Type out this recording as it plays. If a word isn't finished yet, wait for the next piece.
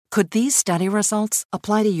Could these study results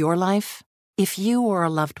apply to your life? If you or a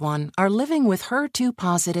loved one are living with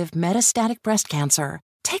HER2-positive metastatic breast cancer,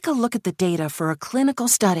 take a look at the data for a clinical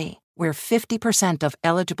study where 50% of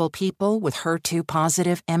eligible people with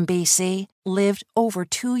HER2-positive MBC lived over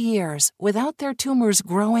 2 years without their tumors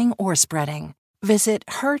growing or spreading. Visit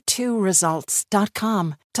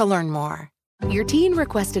her2results.com to learn more. Your teen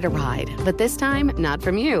requested a ride, but this time, not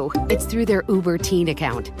from you. It's through their Uber Teen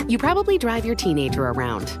account. You probably drive your teenager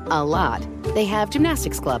around. A lot. They have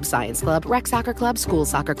gymnastics club, science club, rec soccer club, school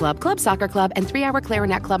soccer club soccer club, and 3-hour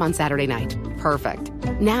clarinet club on Saturday night. Perfect.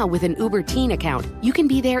 Now, with an Uber Teen account, you can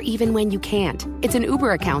be there even when you can't. It's an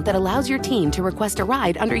Uber account that allows your teen to request a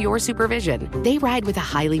ride under your supervision. They ride with a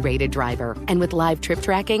highly rated driver, and with live trip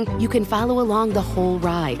tracking, you can follow along the whole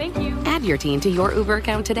ride. Thank you. Add your teen to your Uber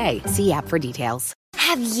account today. See app for details.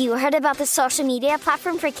 Have you heard about the social media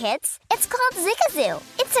platform for kids? It's called Zigazoo.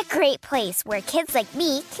 It's a great place where kids like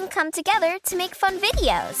me can come together to make fun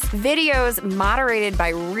videos. Videos moderated by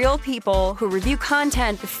real people who review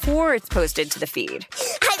content before it's posted to the feed.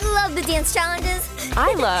 I love the dance challenges.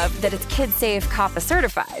 I love that it's Kid Safe COPPA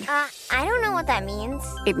certified. I don't know what that means.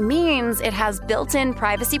 It means it has built-in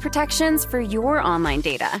privacy protections for your online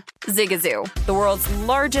data. Zigazoo, the world's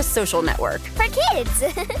largest social network. For kids.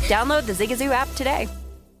 Download the Zigazoo app today.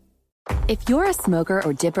 If you're a smoker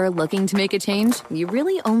or dipper looking to make a change, you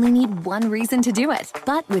really only need one reason to do it.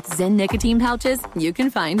 But with Zyn nicotine pouches, you can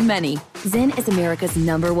find many. Zyn is America's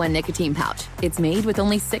 #1 nicotine pouch. It's made with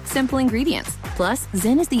only 6 simple ingredients. Plus,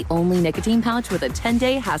 Zyn is the only nicotine pouch with a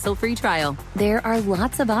 10-day hassle-free trial. There are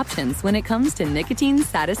lots of options when it comes to nicotine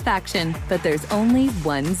satisfaction, but there's only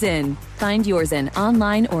one Zyn. Find your Zyn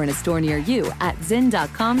online or in a store near you at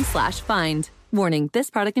zyn.com/find. Warning, this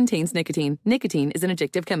product contains nicotine. Nicotine is an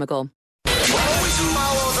addictive chemical. Always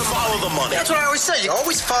follow the money. That's what I always say. You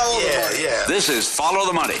always follow the money. Yeah. This is Follow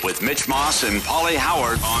the Money with Mitch Moss and Paulie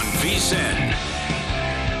Howard on VSiN.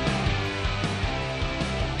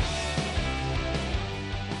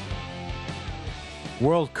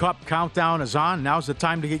 World Cup countdown is on. Now's the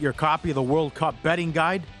time to get your copy of the World Cup betting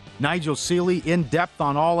guide. Nigel Seeley in depth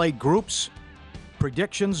on all 8 groups.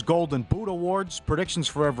 Predictions, Golden Boot Awards, predictions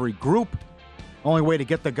for every group. Only way to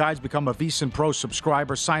get the guides, become a VSiN Pro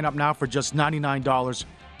subscriber. Sign up now for just $99.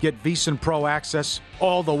 Get VSiN Pro access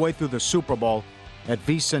all the way through the Super Bowl at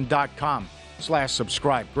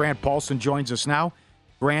vsin.com/subscribe. Grant Paulson joins us now.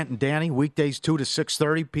 Grant and Danny, weekdays 2 to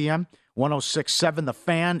 6:30 p.m., 106.7 The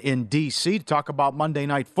Fan in D.C. to talk about Monday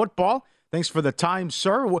Night Football. Thanks for the time,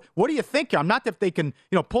 sir. What do you think? Not if they can,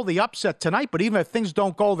 pull the upset tonight, but even if things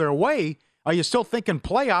don't go their way, are you still thinking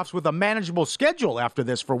playoffs with a manageable schedule after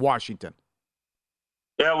this for Washington?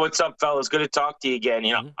 Yeah, what's up, fellas? Good to talk to you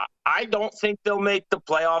again. I don't think they'll make the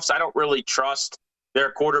playoffs. I don't really trust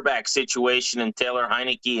their quarterback situation and Taylor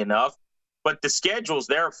Heineke enough, but the schedule's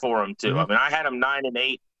there for them, too. I mean, I had them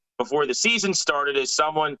 9-8 before the season started as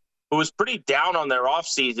someone who was pretty down on their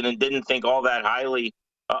offseason and didn't think all that highly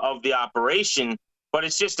of the operation, but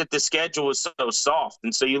it's just that the schedule was so soft.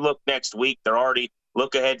 And so you look next week, they're already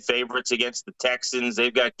look-ahead favorites against the Texans.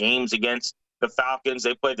 They've got games against the Falcons.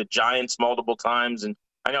 They play the Giants multiple times, and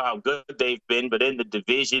I know how good they've been, but in the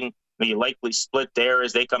division, you likely split there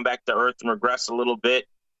as they come back to earth and regress a little bit.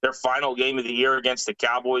 Their final game of the year against the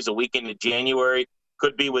Cowboys a week into January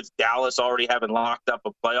could be with Dallas already having locked up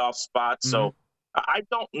a playoff spot. So I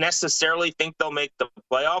don't necessarily think they'll make the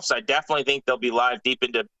playoffs. I definitely think they'll be live deep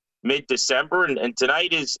into mid-December, and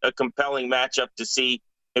tonight is a compelling matchup to see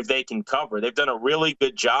if they can cover. They've done a really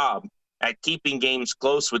good job at keeping games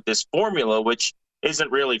close with this formula, which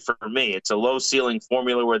isn't really for me. It's a low-ceiling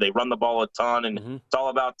formula where they run the ball a ton, and it's all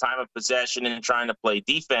about time of possession and trying to play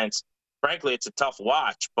defense. Frankly, it's a tough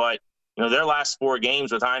watch, but their last 4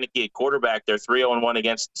 games with Heineke at quarterback, they're 3-1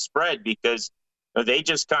 against the spread because they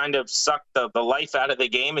just kind of suck the life out of the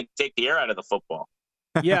game and take the air out of the football.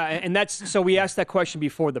 Yeah, and so we asked that question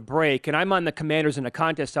before the break, and I'm on the Commanders in a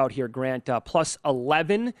contest out here, Grant, plus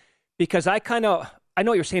 11, because I know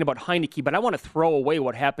what you're saying about Heineke, but I want to throw away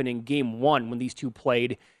what happened in game 1 when these two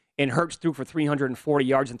played, and Hurts threw for 340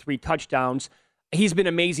 yards and 3 touchdowns. He's been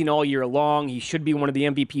amazing all year long. He should be one of the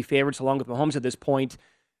MVP favorites along with Mahomes at this point.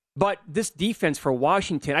 But this defense for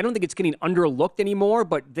Washington, I don't think it's getting underlooked anymore,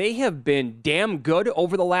 but they have been damn good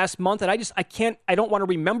over the last month, and I don't want to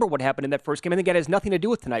remember what happened in that first game. I think that has nothing to do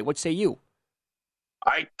with tonight. What say you?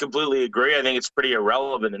 I completely agree. I think it's pretty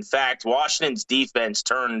irrelevant. In fact, Washington's defense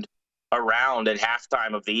turned around at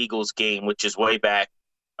halftime of the Eagles game, which is way back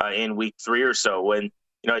in week 3 or so, when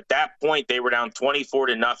at that point they were down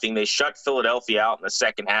 24-0. They shut Philadelphia out in the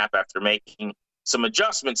second half after making some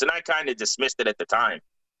adjustments, and I kind of dismissed it at the time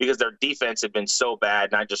because their defense had been so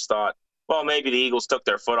bad. And I just thought, well, maybe the Eagles took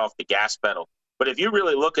their foot off the gas pedal. But if you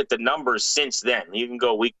really look at the numbers since then, you can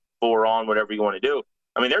go week 4 on, whatever you want to do.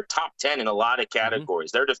 I mean, they're top 10 in a lot of categories.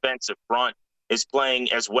 Mm-hmm. Their defensive front is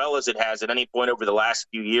playing as well as it has at any point over the last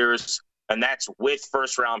few years, and that's with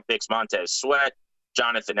first-round picks Montez Sweat,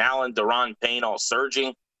 Jonathan Allen, Daron Payne all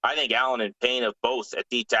surging. I think Allen and Payne have both at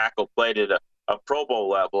D-tackle played at a Pro Bowl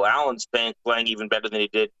level. Allen's playing even better than he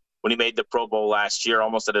did when he made the Pro Bowl last year,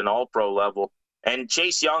 almost at an all-pro level. And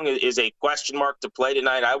Chase Young is a question mark to play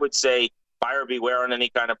tonight. I would say buyer beware on any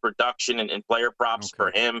kind of production and player props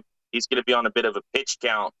for him. He's going to be on a bit of a pitch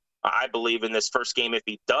count, I believe, in this first game if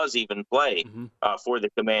he does even play for the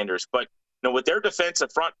Commanders. But with their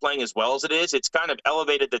defensive front playing as well as it is, it's kind of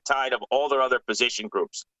elevated the tide of all their other position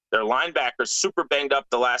groups. Their linebackers, super banged up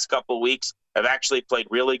the last couple of weeks, have actually played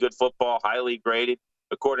really good football, highly graded,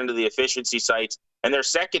 according to the efficiency sites. And their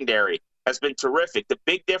secondary has been terrific. The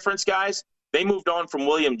big difference, guys, they moved on from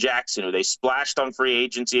William Jackson, who they splashed on free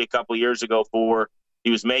agency a couple years ago for.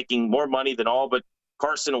 He was making more money than all but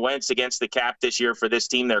Carson Wentz against the cap this year for this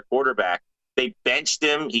team, their quarterback. They benched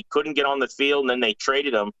him. He couldn't get on the field, and then they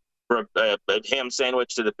traded him for a ham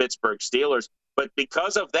sandwich to the Pittsburgh Steelers. But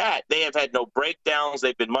because of that, they have had no breakdowns.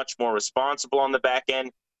 They've been much more responsible on the back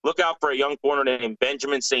end. Look out for a young corner named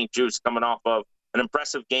Benjamin St-Juste coming off of an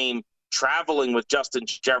impressive game traveling with Justin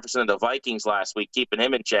Jefferson and the Vikings last week, keeping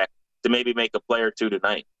him in check to maybe make a play or two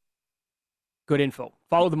tonight. Good info.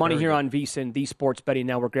 Follow the money here on VSiN, the Sports Betting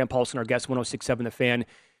Network. Grant Paulson, our guest, 106.7 The Fan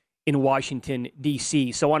in Washington,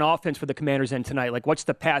 D.C. So on offense for the Commanders end tonight, what's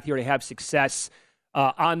the path here to have success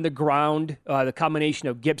on the ground? The combination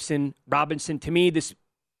of Gibson, Robinson, to me, this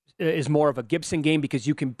is more of a Gibson game because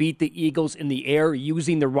you can beat the Eagles in the air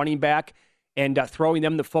using the running back and throwing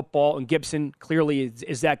them the football. And Gibson clearly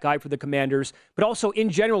is that guy for the Commanders. But also, in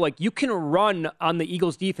general, you can run on the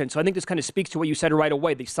Eagles' defense. So I think this kind of speaks to what you said right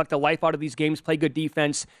away. They suck the life out of these games, play good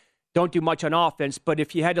defense, don't do much on offense. But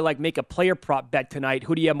if you had to, make a player prop bet tonight,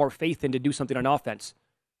 who do you have more faith in to do something on offense?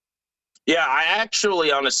 Yeah, I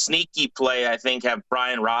actually, on a sneaky play, I think have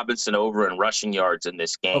Brian Robinson over in rushing yards in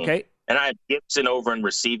this game. Okay. And I have Gibson over in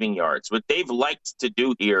receiving yards. What they've liked to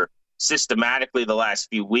do here systematically the last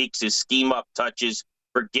few weeks is scheme up touches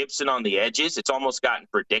for Gibson on the edges. It's almost gotten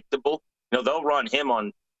predictable. They'll run him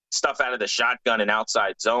on stuff out of the shotgun and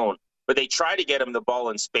outside zone, but they try to get him the ball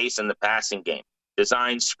in space in the passing game.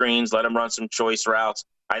 Design screens, let him run some choice routes.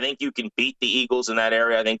 I think you can beat the Eagles in that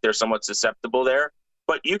area. I think they're somewhat susceptible there.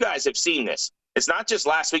 But you guys have seen this. It's not just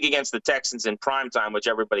last week against the Texans in primetime, which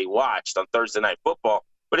everybody watched on Thursday Night Football,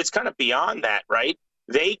 but it's kind of beyond that, right?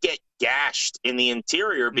 They get gashed in the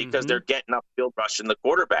interior because they're getting upfield rushing the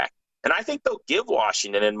quarterback. And I think they'll give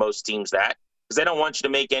Washington and most teams that because they don't want you to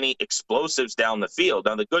make any explosives down the field.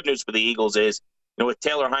 Now, the good news for the Eagles is, with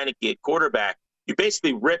Taylor Heineke at quarterback, you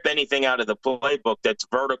basically rip anything out of the playbook that's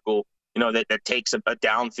vertical, that takes a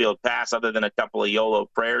downfield pass other than a couple of YOLO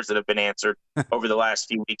prayers that have been answered over the last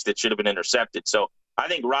few weeks that should have been intercepted. So I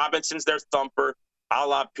think Robinson's their thumper. A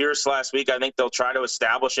la Pierce last week, I think they'll try to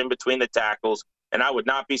establish him between the tackles. And I would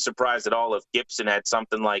not be surprised at all if Gibson had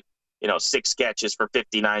something like, 6 catches for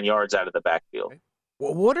 59 yards out of the backfield.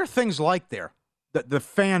 Well, what are things like there? The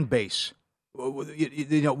fan base,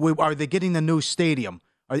 are they getting the new stadium?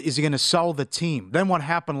 Is he going to sell the team? Then what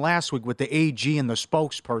happened last week with the AG and the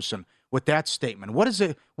spokesperson with that statement? What is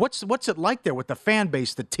it? What's it like there with the fan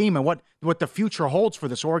base, the team, and what the future holds for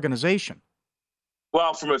this organization?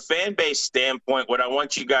 Well, from a fan base standpoint, what I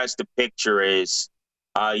want you guys to picture is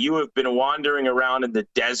you have been wandering around in the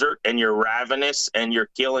desert and you're ravenous and you're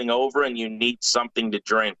keeling over and you need something to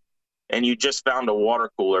drink. And you just found a water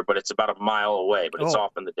cooler, but it's about a mile away, but it's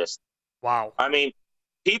off in the distance. Wow. I mean,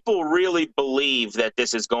 people really believe that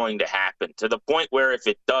this is going to happen to the point where if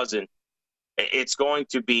it doesn't, it's going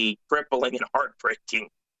to be crippling and heartbreaking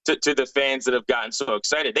to the fans that have gotten so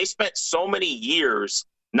excited. They spent so many years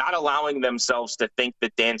not allowing themselves to think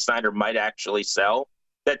that Dan Snyder might actually sell,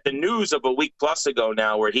 that the news of a week plus ago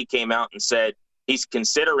now where he came out and said he's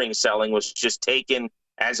considering selling was just taken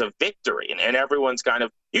as a victory. And everyone's kind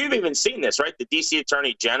of – you've even seen this, right? The D.C.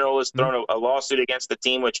 Attorney General has thrown a lawsuit against the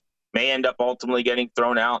team, which may end up ultimately getting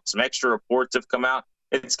thrown out. Some extra reports have come out.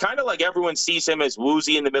 It's kind of like everyone sees him as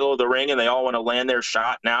woozy in the middle of the ring, and they all want to land their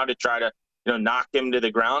shot now to try to knock him to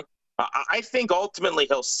the ground. I think ultimately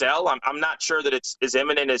he'll sell. I'm not sure that it's as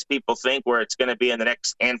imminent as people think, where it's going to be in the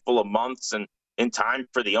next handful of months and in time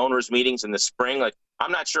for the owners' meetings in the spring.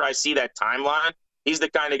 I'm not sure I see that timeline. He's the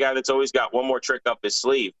kind of guy that's always got one more trick up his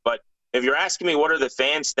sleeve. But if you're asking me what are the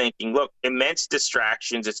fans thinking, look, immense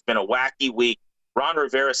distractions. It's been a wacky week. Ron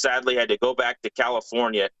Rivera sadly had to go back to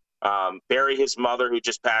California bury his mother who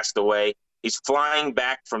just passed away. He's flying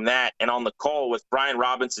back from that and on the call with Brian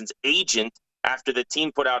Robinson's agent after the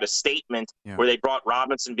team put out a statement where they brought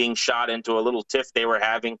Robinson being shot into a little tiff they were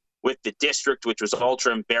having with the district, which was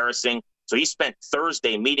ultra embarrassing. So he spent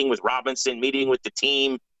Thursday meeting with Robinson, meeting with the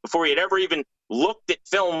team before he had ever even looked at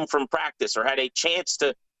film from practice or had a chance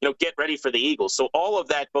to, get ready for the Eagles. So all of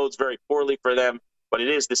that bodes very poorly for them, but it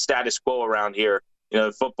is the status quo around here.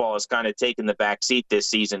 Football has kind of taken the back seat this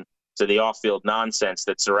season to the off-field nonsense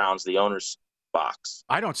that surrounds the owner's box.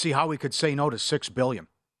 I don't see how he could say no to $6 billion.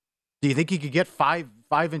 Do you think he could get five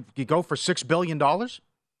and you go for $6 billion? Oh,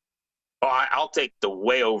 I'll take the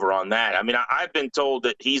way over on that. I mean, I've been told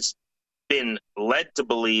that he's been led to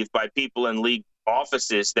believe by people in league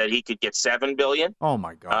offices that he could get $7 billion. Oh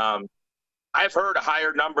my God. I've heard a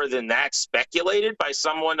higher number than that speculated by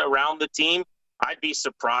someone around the team. I'd be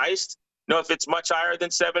surprised, if it's much higher than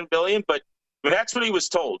 $7 billion, but that's what he was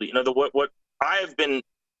told. What I have been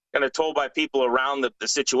kind of told by people around the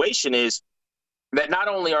situation is that not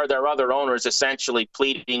only are there other owners essentially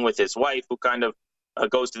pleading with his wife, who kind of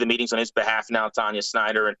goes to the meetings on his behalf now, Tanya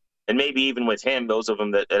Snyder, and maybe even with him, those of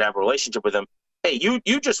them that have a relationship with him, hey,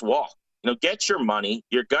 you just walk. Get your money.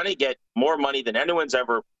 You're going to get more money than anyone's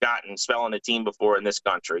ever gotten spelling a team before in this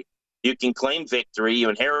country. You can claim victory. You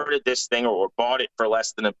inherited this thing or bought it for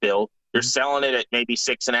less than $1 billion. You're selling it at maybe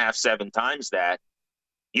 6.5, 7 times that.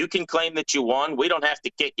 You can claim that you won. We don't have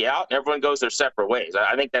to kick you out, and everyone goes their separate ways.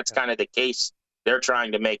 I think that's kind of the case they're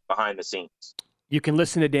trying to make behind the scenes. You can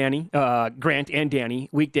listen to Grant and Danny,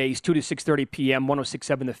 weekdays 2 to 6:30 p.m.,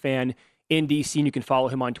 106.7 The Fan in D.C., and you can follow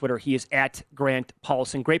him on Twitter. He is at Grant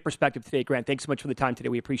Paulson. Great perspective today, Grant. Thanks so much for the time today.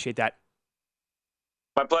 We appreciate that.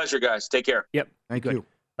 My pleasure, guys. Take care. Yep. Thank you.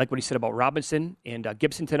 Like what he said about Robinson and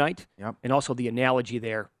Gibson tonight. Yep. And also the analogy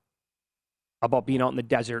there about being out in the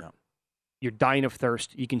desert. Yep. You're dying of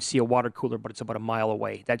thirst. You can see a water cooler, but it's about a mile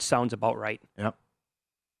away. That sounds about right. Yep.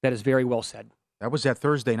 That is very well said. That was that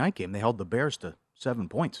Thursday night game. They held the Bears to 7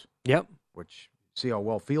 points. Yep. Which, see how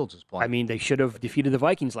well Fields is playing. I mean, they should have defeated the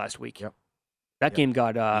Vikings last week. Yep. That game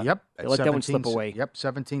got, they let that one slip away. Yep,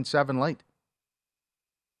 17-7 late.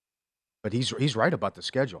 But he's right about the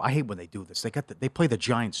schedule. I hate when they do this. They play the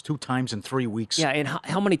Giants 2 times in 3 weeks. Yeah, and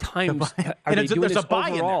how many times are they doing this overall?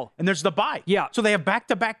 In there, and there's the bye. Yeah. So they have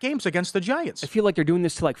back-to-back games against the Giants. I feel like they're doing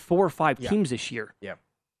this to like 4 or 5 teams this year. Yeah.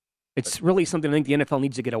 It's really something I think the NFL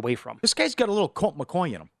needs to get away from. This guy's got a little Colt McCoy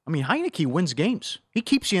in him. I mean, Heineke wins games. He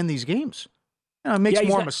keeps you in these games. Makes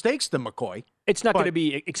more mistakes than McCoy. It's not going to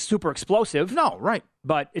be super explosive. No, right.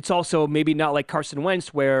 But it's also maybe not like Carson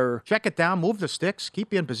Wentz where... Check it down, move the sticks,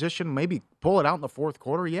 keep you in position, maybe pull it out in the fourth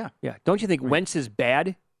quarter, yeah. Yeah. Don't you think Wentz's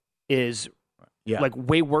bad is like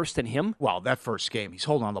way worse than him? Well, that first game, he's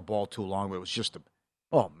holding on the ball too long. It was just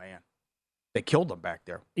oh, man. They killed him back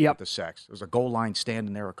there with the sacks. There was a goal line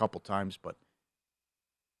standing there a couple times, but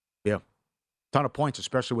yeah. Ton of points,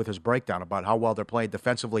 especially with his breakdown about how well they're playing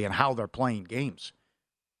defensively and how they're playing games.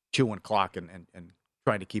 Chewing clock and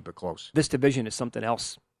trying to keep it close. This division is something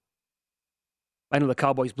else. I know the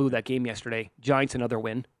Cowboys blew that game yesterday. Giants, another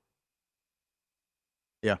win.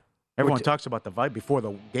 Yeah. Everyone talks about the vibe before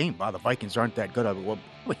the game. Wow, the Vikings aren't that good. Well,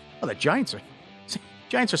 the Giants are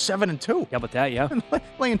 7-2. How about that, yeah?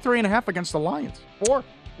 Playing 3.5 against the Lions. 4.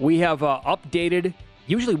 We have updated...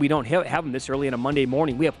 Usually we don't have them this early on a Monday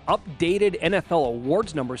morning. We have updated NFL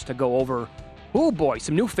awards numbers to go over. Oh, boy.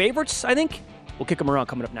 Some new favorites, I think. We'll kick them around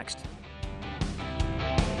coming up next.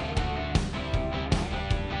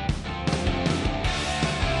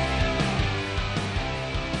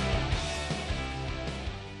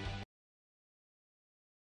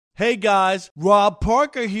 Hey guys, Rob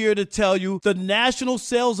Parker here to tell you the national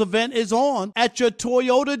sales event is on at your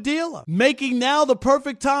Toyota dealer, making now the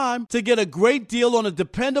perfect time to get a great deal on a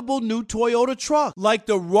dependable new Toyota truck like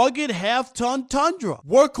the rugged half-ton Tundra.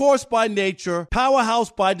 Workhorse by nature,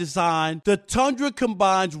 powerhouse by design, the Tundra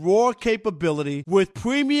combines raw capability with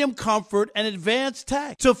premium comfort and advanced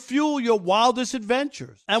tech to fuel your wildest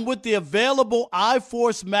adventures. And with the available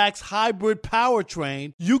iForce Max hybrid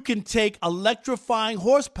powertrain, you can take electrifying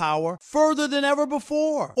horsepower further than ever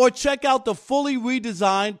before. Or check out the fully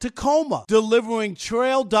redesigned Tacoma, delivering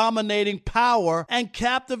trail-dominating power and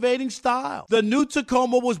captivating style. The new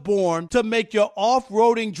Tacoma was born to make your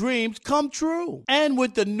off-roading dreams come true. And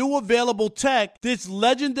with the new available tech, this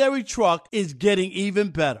legendary truck is getting even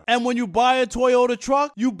better. And when you buy a Toyota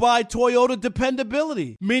truck, you buy Toyota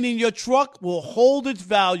dependability, meaning your truck will hold its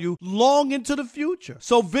value long into the future.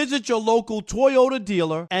 So visit your local Toyota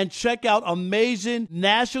dealer and check out amazing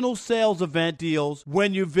national sales event deals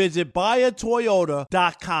when you visit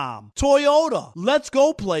buyatoyota.com. Toyota, let's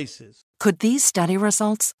go places. Could these study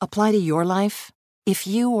results apply to your life? If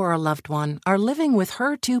you or a loved one are living with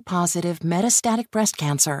HER2-positive metastatic breast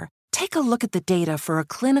cancer, take a look at the data for a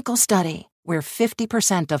clinical study where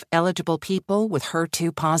 50% of eligible people with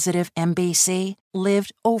HER2-positive MBC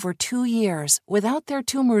lived over 2 years without their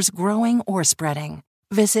tumors growing or spreading.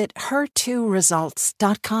 Visit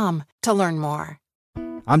HER2results.com to learn more.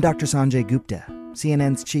 I'm Dr. Sanjay Gupta,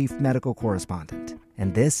 CNN's chief medical correspondent,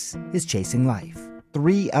 and this is Chasing Life.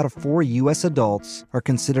 3 out of 4 U.S. adults are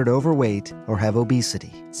considered overweight or have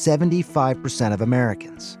obesity. 75% of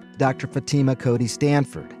Americans. Dr. Fatima Cody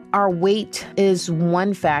Stanford. Our weight is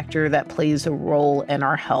one factor that plays a role in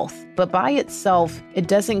our health, but by itself, it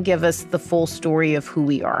doesn't give us the full story of who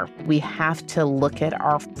we are. We have to look at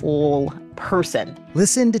our full person.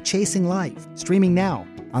 Listen to Chasing Life, streaming now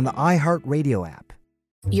on the iHeartRadio app.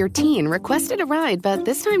 Your teen requested a ride, but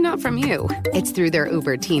this time not from you. It's through their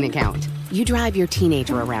Uber teen account. You drive your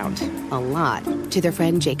teenager around, a lot, to their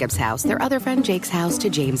friend Jacob's house, their other friend Jake's house, to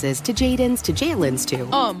James's, to Jaden's, to Jalen's, to...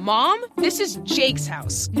 Mom, this is Jake's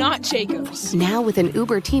house, not Jacob's. Now with an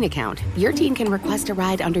Uber teen account, your teen can request a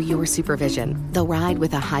ride under your supervision. They'll ride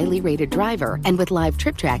with a highly rated driver, and with live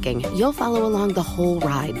trip tracking, you'll follow along the whole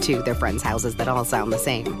ride to their friends' houses that all sound the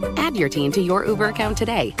same. Add your teen to your Uber account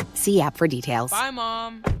today. See app for details. Bye,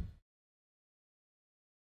 Mom.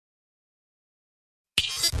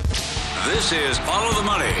 This is Follow the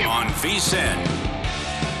Money on VSiN.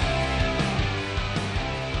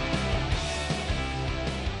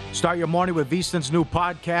 Start your morning with VSiN's new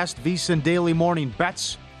podcast, VSiN Daily Morning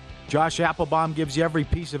Bets. Josh Applebaum gives you every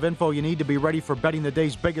piece of info you need to be ready for betting the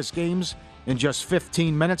day's biggest games in just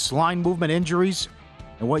 15 minutes. Line movement, injuries,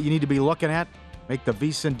 and what you need to be looking at. Make the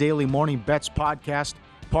VSiN Daily Morning Bets podcast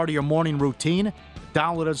part of your morning routine.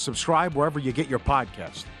 Download and subscribe wherever you get your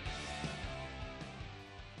podcast.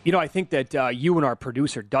 You know, I think that you and our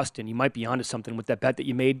producer, Dustin, you might be onto something with that bet that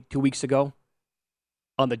you made 2 weeks ago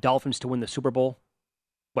on the Dolphins to win the Super Bowl.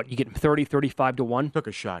 What, you get 30, 35 to 1? Took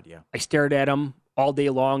a shot, yeah. I stared at him all day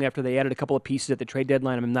long after they added a couple of pieces at the trade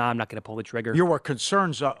deadline. I'm not going to pull the trigger. Your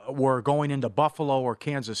concerns were going into Buffalo or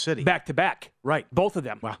Kansas City. Back to back. Right. Both of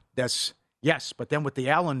them. Well, yes, but then with the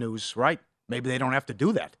Allen news, right, maybe they don't have to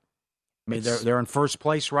do that. I mean, they're in first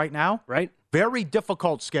place right now. Right. Very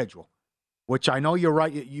difficult schedule. Which I know you're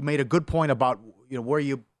right. You made a good point about where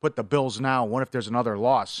you put the Bills now. What if there's another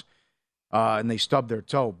loss and they stub their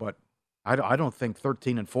toe? But I don't think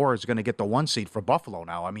 13-4 is going to get the 1 seed for Buffalo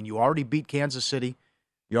now. I mean, you already beat Kansas City,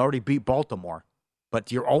 you already beat Baltimore,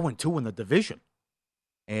 but you're 0-2 in the division,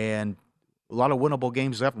 and a lot of winnable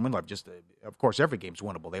games left. Of course, every game's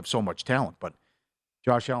winnable. They have so much talent, but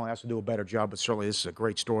Josh Allen has to do a better job. But certainly, this is a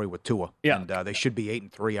great story with Tua. Yeah, and they should be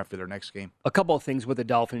 8-3 after their next game. A couple of things with the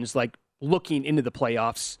Dolphins, like looking into the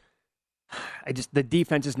playoffs, the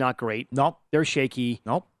defense is not great. Nope. They're shaky.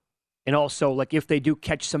 Nope. And also, like, if they do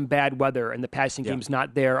catch some bad weather and the passing game's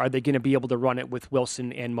not there, are they going to be able to run it with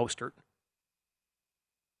Wilson and Mostert?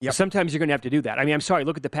 Yep. Sometimes you're going to have to do that. I mean, I'm sorry,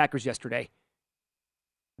 look at the Packers yesterday.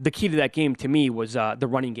 The key to that game, to me, was the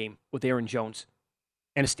running game with Aaron Jones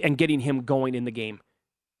and getting him going in the game.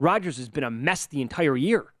 Rodgers has been a mess the entire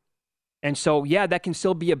year. And so, yeah, that can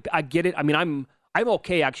still be I get it. I mean, I'm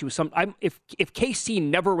okay, actually, with some. If KC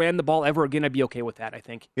never ran the ball ever again, I'd be okay with that, I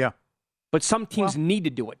think. Yeah. But some teams need to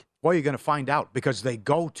do it. Well, you're going to find out because they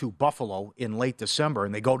go to Buffalo in late December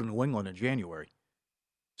and they go to New England in January.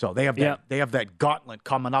 So they have that gauntlet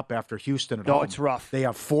coming up after Houston at home. Oh, it's rough. They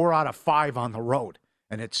have 4 out of 5 on the road.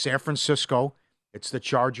 And it's San Francisco, it's the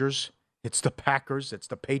Chargers, it's the Packers, it's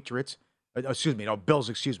the Patriots.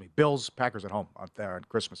 Bills, Packers at home out there on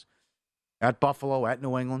Christmas. At Buffalo, at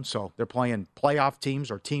New England. So they're playing playoff teams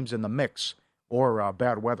or teams in the mix or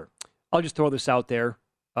bad weather. I'll just throw this out there.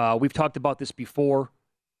 We've talked about this before.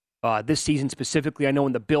 This season specifically, I know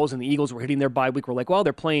when the Bills and the Eagles were hitting their bye week, we're like, well,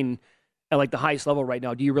 they're playing at like the highest level right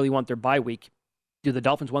now. Do you really want their bye week? Do the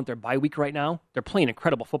Dolphins want their bye week right now? They're playing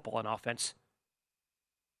incredible football on offense.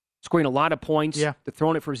 Scoring a lot of points. Yeah. They're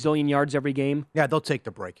throwing it for a zillion yards every game. Yeah, they'll take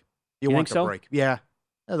the break. You want the break. Yeah.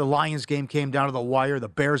 The Lions game came down to the wire. The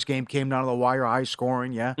Bears game came down to the wire. High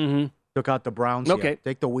scoring, yeah. Mm-hmm. Took out the Browns. Okay. Yeah.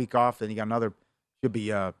 Take the week off. Then you got another. Should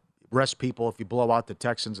be rest people if you blow out the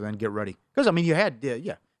Texans and then get ready. Because, I mean, you had,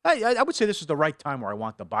 I would say this is the right time where I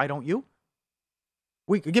want the bye, don't you?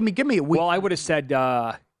 Give me a week. Well, I would have said,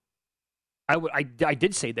 I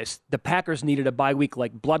did say this. The Packers needed a bye week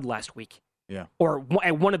like blood last week. Yeah. Or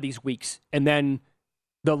at one of these weeks. And then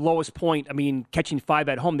the lowest point, I mean, catching 5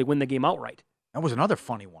 at home, they win the game outright. That was another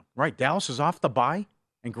funny one, right? Dallas is off the bye,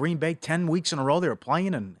 and Green Bay 10 weeks in a row they were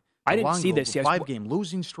playing, and I didn't see this yet. 5-game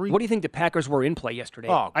losing streak. What do you think the Packers were in play yesterday?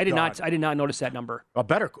 Oh, I did God. not notice that number.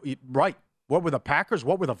 Right. What were the Packers?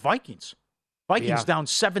 What were the Vikings? Vikings down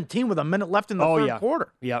 17 with a minute left in the third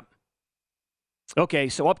quarter. Yep. Okay,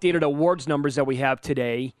 so updated awards numbers that we have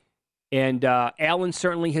today. And Allen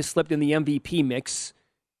certainly has slipped in the MVP mix.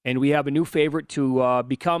 And we have a new favorite to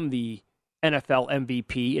become the NFL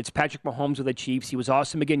MVP. It's Patrick Mahomes with the Chiefs. He was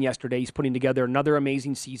awesome again yesterday. He's putting together another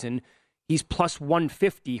amazing season. He's plus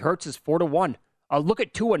 150. Hurts is 4-1. Look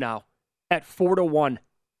at Tua now at 4-1.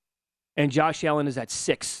 And Josh Allen is at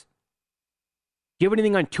 6. Do you have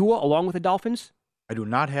anything on Tua along with the Dolphins? I do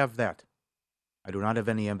not have that. I do not have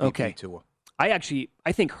any MVP Tua. I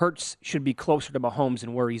think Hurts should be closer to Mahomes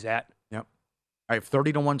than where he's at. Yep. I have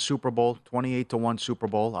 30-1 Super Bowl, 28-1 Super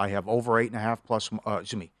Bowl. I have over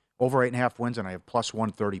 8.5 wins, and I have plus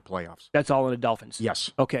 130 playoffs. That's all in the Dolphins?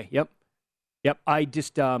 Yes. Okay, yep. I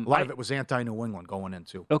just... a lot of it was anti-New England going in,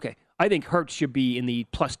 too. Okay. I think Hurts should be in the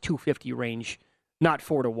plus 250 range, not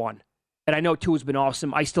 4-1. And I know Tua's been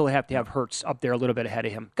awesome. I still have to have Hurts up there a little bit ahead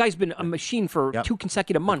of him. Guy's been a machine for 2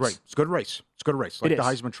 consecutive months. Great. It's a good race. Like the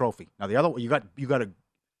Heisman Trophy. Now, the other one, you got a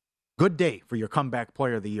good day for your comeback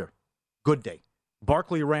player of the year. Good day.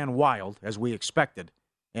 Barkley ran wild, as we expected,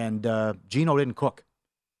 and Geno didn't cook.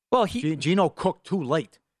 Well, Geno cooked too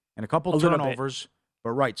late, and a couple turnovers.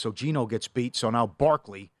 But so Geno gets beat, so now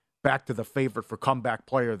Barkley back to the favorite for comeback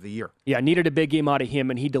player of the year. Yeah, needed a big game out of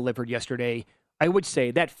him, and he delivered yesterday. I would say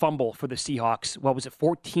that fumble for the Seahawks,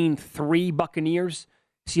 14-3 Buccaneers?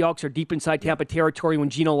 Seahawks are deep inside Tampa territory when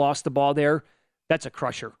Geno lost the ball there. That's a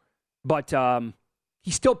crusher. But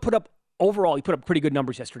he still put up pretty good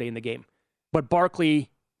numbers yesterday in the game. But Barkley,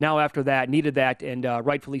 now after that, needed that, and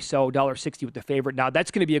rightfully so, $1.60 with the favorite. Now, that's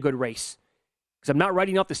going to be a good race. Because I'm not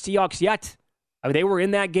writing off the Seahawks yet. I mean, they were in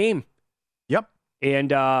that game. Yep. And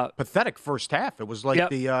pathetic first half. It was like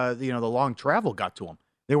the long travel got to them.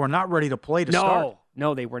 They were not ready to play to start.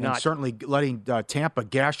 No, they were not. And certainly letting Tampa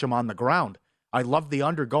gash them on the ground. I loved the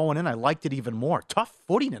under going in. I liked it even more. Tough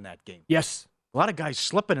footing in that game. Yes. A lot of guys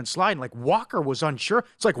slipping and sliding. Like Walker was unsure.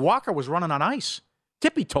 It's like Walker was running on ice.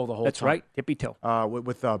 Tippy-toe the whole time. That's right, tippy-toe.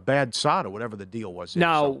 With bad sod or whatever the deal was.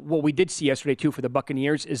 Now, what we did see yesterday, too, for the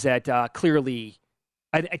Buccaneers is that clearly,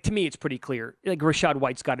 to me, it's pretty clear. Like Rachaad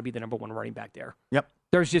White's got to be the number 1 running back there. Yep.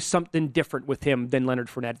 There's just something different with him than Leonard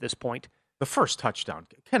Fournette at this point. The first touchdown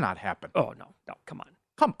cannot happen. Oh, no, come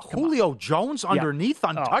on. Julio Jones underneath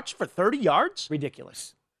untouched for 30 yards?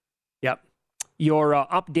 Ridiculous. Yep. Your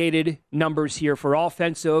updated numbers here for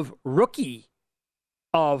offensive rookie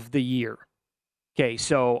of the year. Okay,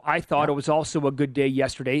 so I thought it was also a good day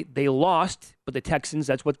yesterday. They lost, but the Texans,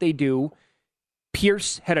 that's what they do.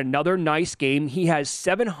 Pierce had another nice game. He has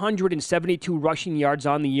 772 rushing yards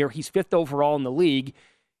on the year. He's 5th overall in the league.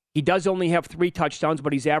 He does only have 3 touchdowns,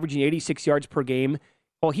 but he's averaging 86 yards per game.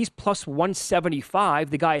 Well, he's plus 175.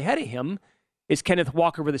 The guy ahead of him is Kenneth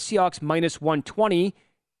Walker with the Seahawks, minus 120.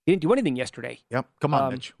 He didn't do anything yesterday. Yep. Come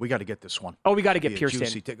on, Mitch. We got to get this one. Oh, we got to get Pierce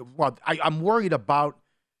in. Well, I'm worried about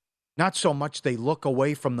not so much they look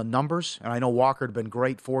away from the numbers, and I know Walker had been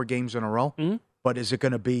great 4 games in a row, but is it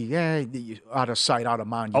going to be out of sight, out of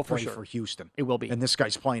mind? You play for Houston. It will be. And this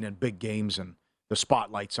guy's playing in big games, and the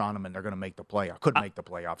spotlight's on him, and they're going to make the playoff. Could make the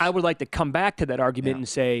playoffs. I would like to come back to that argument and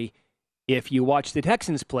say, if you watch the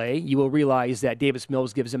Texans play, you will realize that Davis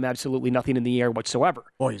Mills gives them absolutely nothing in the air whatsoever.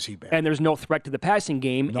 Boy, is he bad. And there's no threat to the passing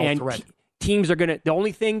game. No threat. Teams are going to – the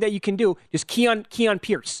only thing that you can do is key on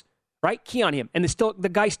Pierce, right? Key on him. And the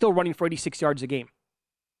guy's still running for 86 yards a game.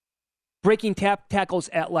 Breaking tackles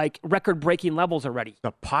at, like, record-breaking levels already.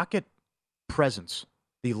 The pocket presence,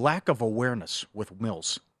 the lack of awareness with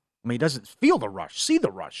Mills. I mean, he doesn't feel the rush, see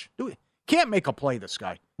the rush. Can't make a play, this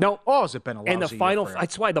guy. No. Oh, has it been a lousy And the final,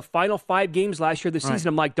 that's why the final 5 games last year of the season,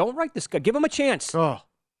 I'm like, don't write this guy. Give him a chance. Oh,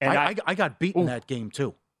 and I got beaten that game,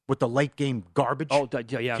 too, with the late game garbage. Oh,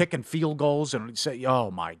 yeah. Kicking field goals. And say,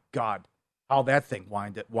 oh, my God, how that thing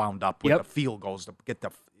wound up with the field goals to get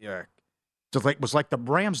the it was like the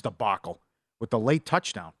Rams debacle with the late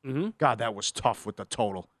touchdown. Mm-hmm. God, that was tough with the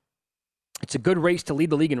total. It's a good race to lead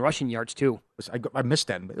the league in rushing yards, too. I missed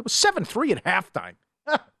that. It was 7-3 at halftime.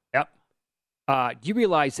 Yep. Do you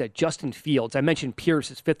realize that Justin Fields, I mentioned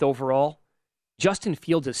Pierce is 5th overall. Justin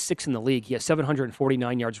Fields is 6th in the league. He has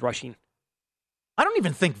 749 yards rushing. I don't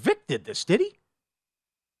even think Vic did this, did he?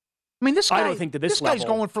 I mean, this guy, I don't think to this guy's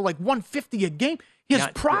level. going for like 150 a game. His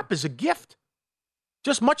prop is a gift,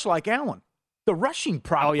 just much like Allen. The rushing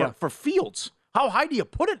prop for Fields. How high do you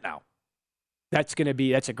put it now? That's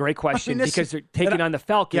a great question because they're taking on the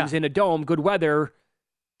Falcons in a dome, good weather.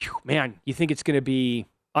 Whew, man, you think it's going to be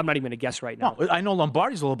I'm not even going to guess right now. No, I know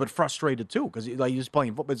Lombardi's a little bit frustrated, too, because he's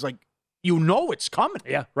playing football. It's like, it's coming.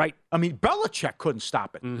 Yeah, right. I mean, Belichick couldn't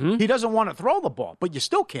stop it. Mm-hmm. He doesn't want to throw the ball, but you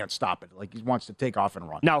still can't stop it. Like, he wants to take off and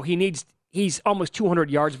run. Now, he's almost 200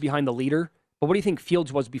 yards behind the leader. But what do you think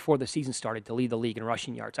Fields was before the season started to lead the league in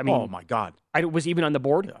rushing yards? I mean, oh, my God. Was he even on the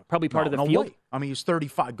board? Yeah. Probably part of the field? Way. I mean, he's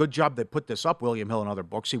 35. Good job they put this up, William Hill and other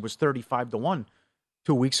books. He was 35-1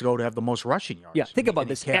 2 weeks ago to have the most rushing yards. Yeah, think about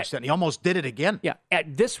this. He almost did it again. Yeah,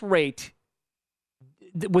 at this rate,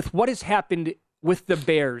 with what has happened with the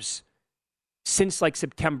Bears since, like,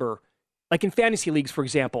 September, like in fantasy leagues, for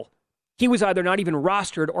example, he was either not even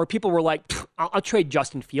rostered or people were like, I'll trade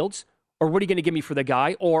Justin Fields. Or what are you going to give me for the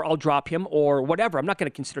guy? Or I'll drop him or whatever. I'm not going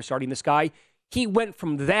to consider starting this guy. He went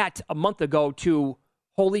from that a month ago to,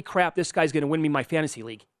 holy crap, this guy's going to win me my fantasy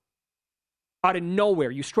league. Out of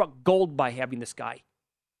nowhere. You struck gold by having this guy.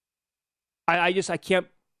 I can't.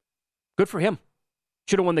 Good for him.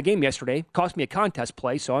 Should have won the game yesterday. Cost me a contest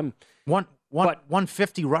play, so I'm.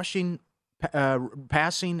 150 rushing,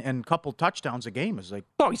 passing, and couple touchdowns a game is like.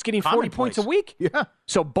 Oh, he's getting 40 points a week. Yeah.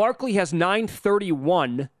 So Barkley has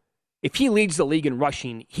 931. If he leads the league in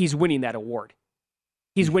rushing, he's winning that award.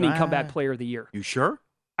 He's winning Comeback Player of the Year. You sure?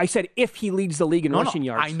 I said if he leads the league in rushing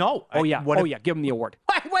yards. I know. Oh, yeah. Give him the award.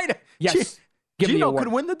 Wait. Yes. Give him the award. Gino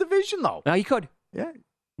could win the division, though. He could. Yeah.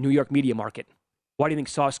 New York media market. Why do you think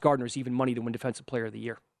Sauce Gardner is even money to win Defensive Player of the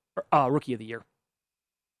Year? Or, Rookie of the Year.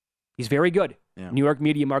 He's very good. Yeah. New York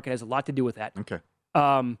media market has a lot to do with that. Okay.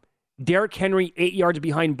 Derrick Henry, 8 yards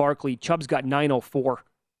behind Barkley. Chubb's got 904.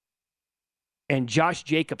 And Josh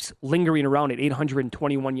Jacobs lingering around at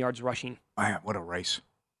 821 yards rushing. Man, what a race.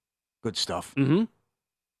 Good stuff. Mm-hmm.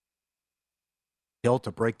 Hill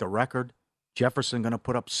to break the record. Jefferson going to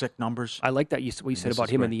put up sick numbers. I like that what you said about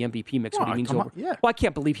him in the MVP mix when he leans over. Yeah. Well, I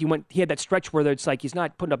can't believe he had that stretch where it's like he's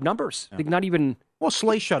not putting up numbers. Yeah. Like not even. Well,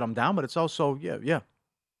 Slay shut him down, but it's also, yeah.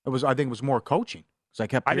 I think it was more coaching.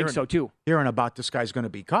 Because I think so, too. Hearing about this guy's going to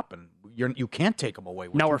be Cup, and you can't take him away.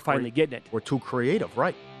 Now we're finally getting it. We're too creative,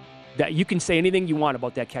 right? That you can say anything you want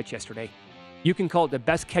about that catch yesterday. You can call it the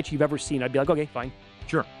best catch you've ever seen. I'd be like, okay, fine.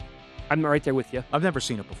 Sure. I'm right there with you. I've never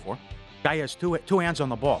seen it before. Guy has two hands on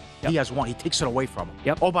the ball. Yep. He has one. He takes it away from him.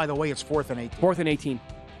 Yep. Oh, by the way, it's 4th and 18. 4th and 18.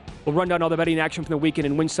 We'll run down all the betting action from the weekend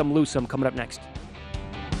and win some, lose some coming up next.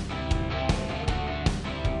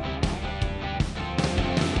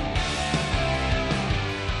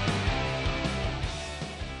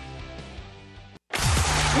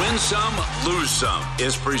 Win Some, Lose Some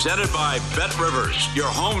is presented by BetRivers, your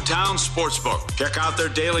hometown sportsbook. Check out their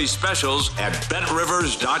daily specials at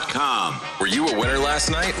BetRivers.com. Were you a winner last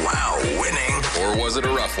night? Wow, winning. Or was it a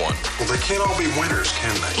rough one? Well, they can't all be winners,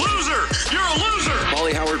 can they? Loser! You're a loser!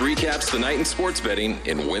 Paulie Howard recaps the night in sports betting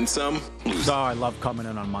in Win Some, Lose Some. Oh, I love coming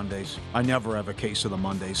in on Mondays. I never have a case of the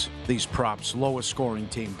Mondays. These props, lowest scoring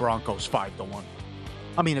team, Broncos 5-1.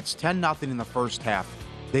 I mean, it's 10-0 in the first half.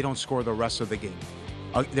 They don't score the rest of the game.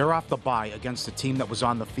 They're off the bye against a team that was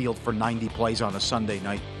on the field for 90 plays on a Sunday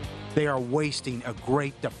night. They are wasting a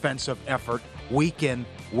great defensive effort week in,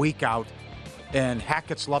 week out. And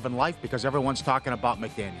Hackett's loving life because everyone's talking about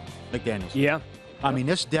McDaniels. Yeah. I mean,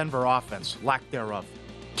 this Denver offense, lack thereof,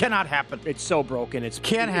 cannot happen. It's so broken.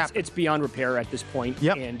 Can't happen. It's beyond repair at this point.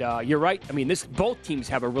 Yep. And you're right. I mean, both teams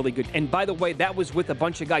have a really good. And by the way, that was with a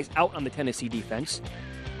bunch of guys out on the Tennessee defense.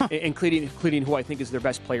 Including who I think is their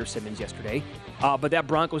best player, Simmons, yesterday. But that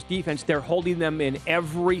Broncos defense, they're holding them in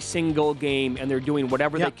every single game, and they're doing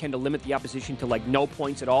whatever they can to limit the opposition to, like, no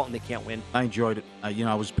points at all, and they can't win. I enjoyed it.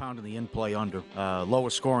 I was pounding the in-play under.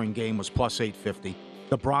 Lowest scoring game was plus 850.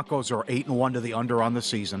 The Broncos are 8-1 to the under on the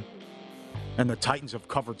season, and the Titans have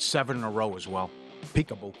covered 7 in a row as well.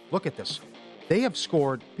 Peekaboo. Look at this. They have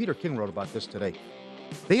scored, Peter King wrote about this today,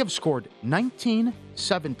 they have scored 19,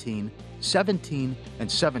 17, 17,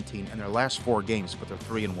 and 17 in their last 4 games, but they're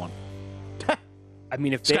 3-1. I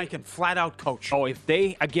mean, if this guy can flat out coach. Oh, if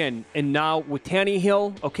they, again, and now with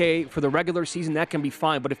Tannehill, okay, for the regular season, that can be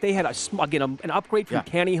fine. But if they had, an upgrade from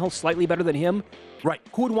Tannehill, slightly better than him, right?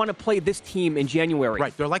 Who would want to play this team in January?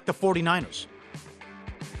 Right, they're like the 49ers.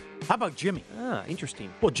 How about Jimmy?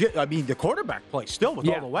 Interesting. Well, the quarterback plays still with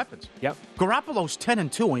all the weapons. Yep. Garoppolo's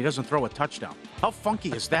 10-2 when he doesn't throw a touchdown. How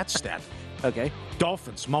funky is that stat? Okay.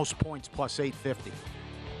 Dolphins, most points, plus 850.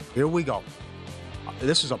 Here we go.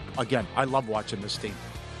 This is, again, I love watching this team.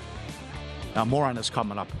 Now, more on this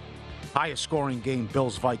coming up. Highest scoring game,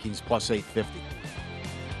 Bills-Vikings, plus 850.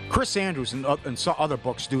 Chris Andrews and some other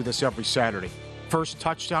books do this every Saturday. First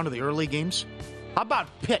touchdown of the early games. How about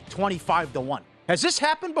Pitt, 25-1? Has this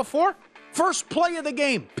happened before? First play of the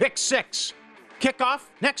game, pick 6. Kickoff,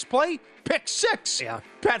 next play, pick 6. Yeah.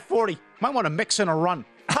 Pat 40. Might want to mix in a run.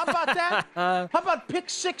 How about that? How about pick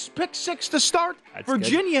six to start? That's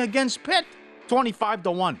Virginia good. against Pitt,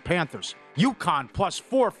 25-1 Panthers. UConn plus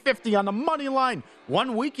 450 on the money line.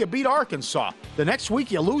 1 week you beat Arkansas. The next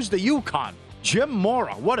week you lose to UConn. Jim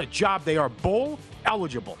Mora, what a job. They are bowl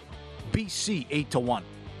eligible. BC 8-1.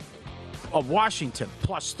 Washington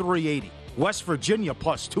plus 380. West Virginia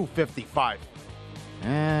plus 255.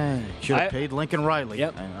 Should have paid Lincoln Riley.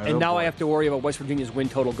 Yep. And now I have to worry about West Virginia's win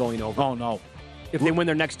total going over. Oh, no. If they win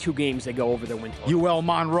their next 2 games, they go over their win total. UL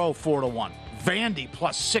Monroe 4-1. Vandy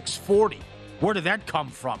plus 640. Where did that come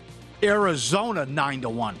from? Arizona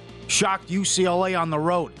 9-1. Shocked UCLA on the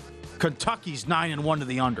road. Kentucky's 9-1 to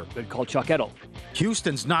the under. Good call, Chuck Edel.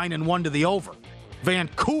 Houston's 9-1 to the over.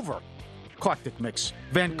 Vancouver, eclectic mix.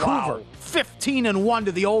 Vancouver 15-1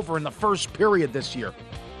 to the over in the first period this year.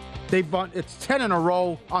 It's 10 in a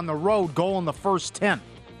row on the road, goal in the first 10.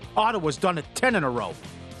 Ottawa's done it 10 in a row.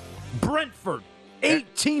 Brentford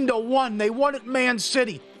 18-1. They won at Man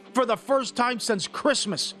City for the first time since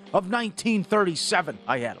Christmas of 1937.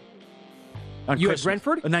 I had them. You had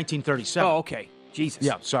Brentford? 1937. Oh, okay. Jesus.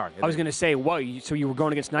 Yeah, sorry. I was going to say, so you were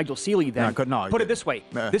going against Nigel Seeley then. No, Put it this way.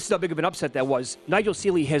 This is how big of an upset that was. Nigel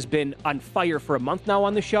Seeley has been on fire for a month now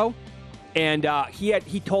on the show. And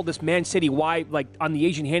he told us Man City why, like, on the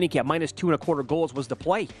Asian handicap, minus 2.25 goals was the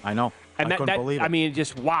play. I know. And I couldn't believe it. I mean,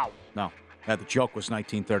 just wow. No. The joke was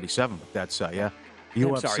 1937, but that's, yeah. UFC.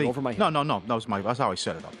 I'm sorry, over my head. No. That's how I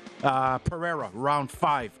set it up. Pereira, round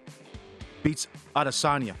 5, beats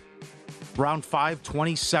Adesanya. Round 5,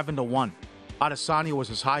 27-1. Adesanya was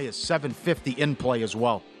as high as 750 in play as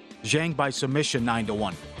well. Zhang by submission,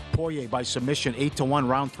 9-1. Poirier by submission, 8-1.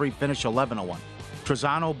 Round 3 finish, 11-1.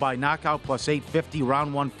 Trezano by knockout plus 850.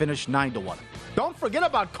 Round 1 finish, 9-1. Don't forget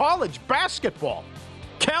about college basketball.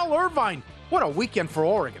 Cal Irvine, what a weekend for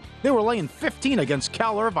Oregon. They were laying 15 against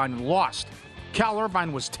Cal Irvine and lost. Cal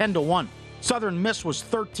Irvine was 10-1. Southern Miss was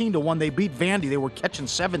 13-1. They beat Vandy. They were catching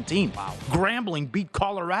 17. Wow. Grambling beat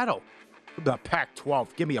Colorado. The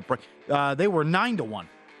Pac-12. Give me a break. They were 9-1.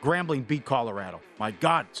 Grambling beat Colorado. My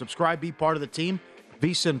God. Subscribe, be part of the team.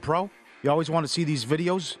 VSiN Pro. You always want to see these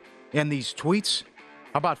videos and these tweets.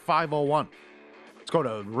 How about 501? Let's go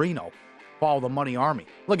to Reno. Follow the Money Army.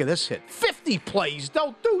 Look at this hit. 50 plays,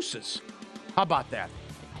 no deuces. How about that?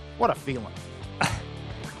 What a feeling.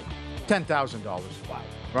 $10,000. Wow.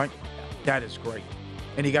 Right? That is great.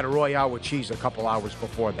 And he got a Royale with cheese a couple hours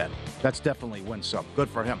before that. That's definitely win some. Good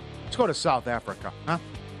for him. Let's go to South Africa. Huh?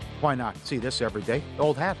 Why not? See this every day. The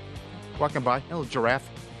old hat. Walking by. A little giraffe.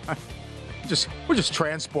 We're just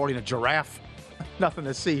transporting a giraffe. Nothing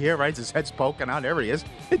to see here, right? His head's poking out. There he is.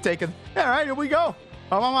 All right, here we go.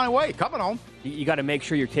 I'm on my way. Coming home. You got to make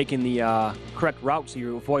sure you're taking the correct route so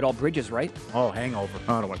you avoid all bridges, right? Oh, hangover.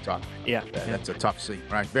 I don't want to talk. Yeah. That's a tough scene.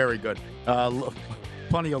 Right. Very good.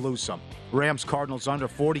 Plenty of lose some. Rams, Cardinals under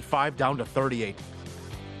 45 down to 38.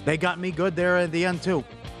 They got me good there at the end, too.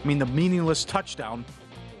 I mean, the meaningless touchdown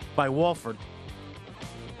by Walford.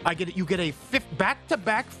 You get a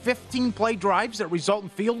back-to-back 15-play drives that result in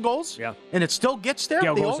field goals? Yeah. And it still gets there?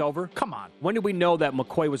 Yeah, it goes over? Come on. When did we know that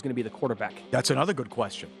McCoy was going to be the quarterback? That's another good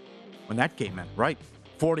question. When that came in, right?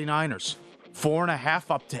 49ers, 4.5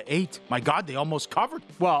 up to 8. My God, they almost covered.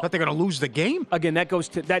 Well, thought they're going to lose the game. Again, that goes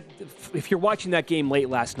to that. If you're watching that game late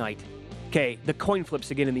last night, okay, the coin flips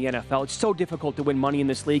again in the NFL. It's so difficult to win money in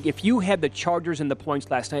this league. If you had the Chargers and the points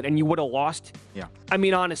last night and you would have lost, I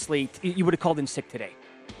mean, honestly, you would have called in sick today.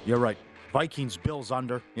 You're right. Vikings, Bills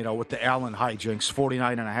under, with the Allen hijinks,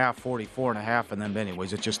 49.5, 44.5, and then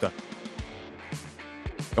anyways, it's just a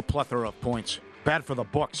plethora of points. Bad for the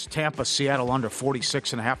books. Tampa, Seattle under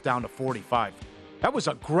 46.5 down to 45. That was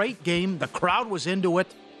a great game. The crowd was into it.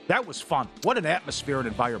 That was fun. What an atmosphere and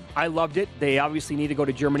environment. I loved it. They obviously need to go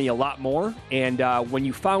to Germany a lot more. And when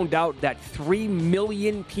you found out that 3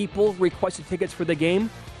 million people requested tickets for the game,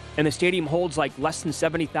 and the stadium holds like less than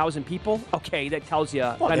 70,000 people, okay, that tells you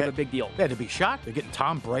kind of a big deal. They had to be shocked. They're getting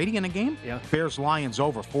Tom Brady in a game. Yeah. Bears-Lions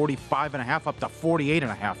over 45.5 up to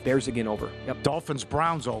 48.5. Bears again over. Yep.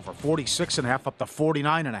 Dolphins-Browns over 46.5 up to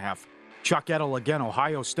 49.5. Chuck Edel again,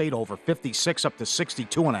 Ohio State over 56 up to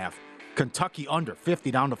 62.5. Kentucky under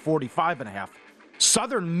 50 down to 45.5.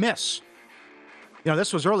 Southern Miss.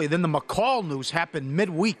 This was early. Then the McCall news happened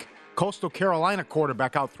midweek. Coastal Carolina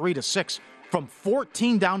quarterback out 3-6. From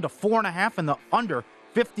 14 down to 4.5 and the under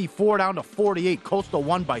 54 down to 48. Coastal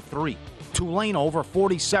won by 3. Tulane over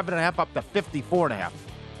 47.5 up to 54.5.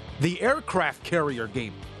 The aircraft carrier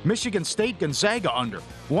game. Michigan State Gonzaga under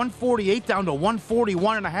 148 down to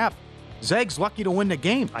 141.5. Zag's lucky to win the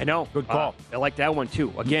game. I know. Good call. I like that one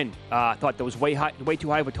too. Again, I thought that was way too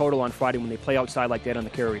high of a total on Friday when they play outside like that on the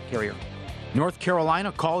carrier. North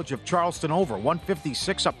Carolina, College of Charleston over,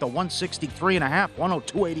 156 up to 163.5,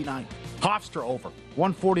 102.89. Hofstra over,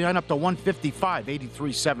 149 up to 155,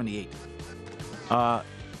 83.78.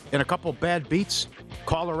 In a couple bad beats,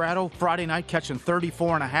 Colorado, Friday night, catching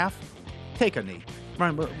 34.5. Take a knee.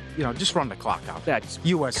 Remember, just run the clock out. That's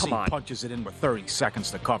USC punches it in with 30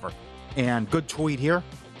 seconds to cover. And good tweet here.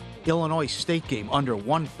 Illinois State game under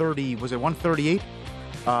 130, was it 138?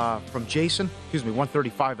 From Jason,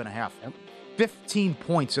 135.5. Yep. 15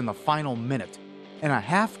 points in the final minute. And a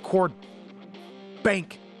half-court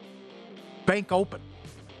bank open.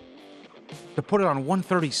 To put it on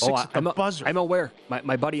 136 at the buzzer. I'm aware.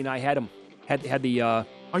 My buddy and I had him. Had the... Are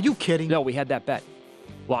you kidding? No, we had that bet.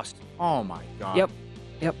 Lost. Oh, my God.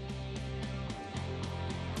 Yep.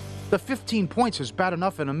 The 15 points is bad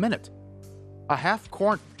enough in a minute. A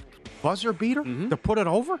half-court buzzer beater to put it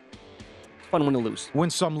over? Fun win to lose. Win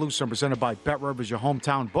some, lose some. Presented by Bet Rivers, your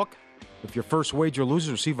hometown book. If your first wager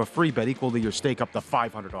loses, receive a free bet equal to your stake up to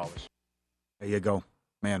 $500. There you go.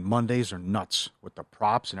 Man, Mondays are nuts with the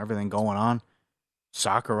props and everything going on.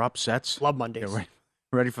 Soccer upsets. Love Mondays.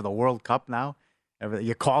 Ready for the World Cup now?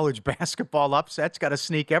 Your college basketball upsets, got to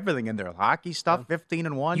sneak everything in there. Hockey stuff,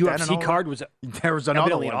 15-1. UFC card was there was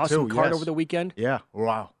another one an awesome too. card over the weekend. Yeah,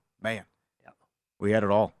 wow, man. Yeah. We had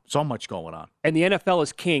it all. So much going on. And the NFL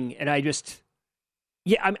is king. And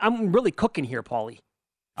I'm really cooking here, Paulie.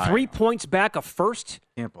 3 points back of first.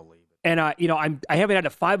 Can't believe it. And I haven't had a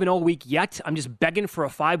 5-0 week yet. I'm just begging for a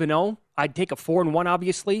 5-0. I'd take a 4-1,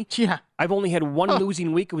 obviously. Yeah. I've only had one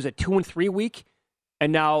losing week. It was a 2-3 week,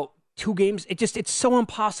 and now 2 games. It's so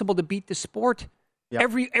impossible to beat the sport. Yep.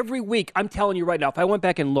 Every week, I'm telling you right now, if I went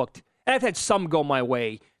back and looked, and I've had some go my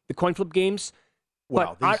way, the coin flip games.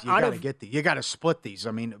 Well, you got to split these.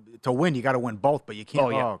 I mean, to win, you got to win both, but you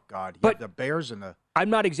can't. Oh God! You have the Bears and the. I'm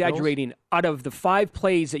not exaggerating. Bills. Out of the 5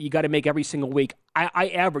 plays that you got to make every single week,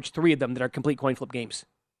 I average 3 of them that are complete coin flip games,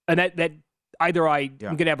 and that either I'm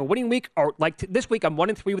going to have a winning week or this week I'm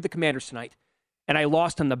 1-3 with the Commanders tonight, and I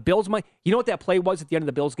lost on the Bills. You know what that play was at the end of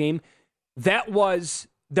the Bills game? That was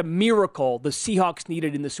the miracle the Seahawks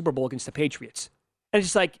needed in the Super Bowl against the Patriots, and it's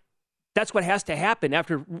just like. That's what has to happen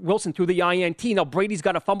after Wilson threw the INT. Now Brady's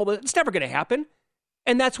got to fumble. It's never going to happen.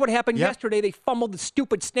 And that's what happened yesterday. They fumbled the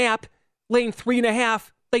stupid snap, laying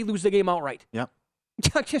 3.5. They lose the game outright. Yep.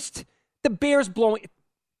 Just the Bears blowing.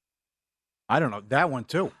 I don't know. That one,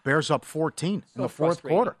 too. Bears up 14 in the fourth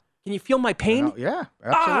quarter. Can you feel my pain? Yeah,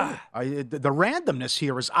 absolutely. The randomness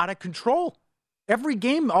here is out of control. Every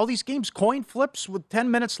game, all these games, coin flips with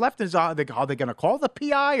 10 minutes left. Are they going to call the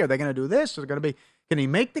PI? Are they going to do this? Is it going to be... Can he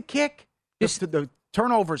make the kick? The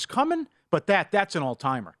turnover's coming, but that's an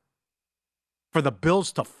all-timer. For the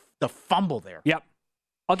Bills to fumble there. Yep.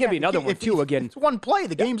 I'll give you another one, too, again. It's one play.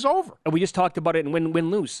 The game's over. And we just talked about it in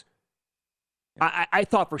win-lose. I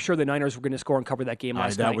thought for sure the Niners were going to score and cover that game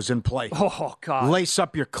last night. That was in play. Oh, God. Lace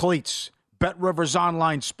up your cleats. Bet Rivers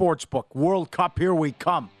Online Sportsbook. World Cup, here we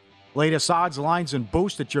come. Latest odds, lines, and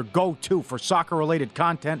boost at your go-to for soccer-related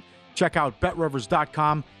content. Check out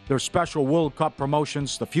BetRivers.com. Their special World Cup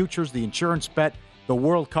promotions, the futures, the insurance bet, the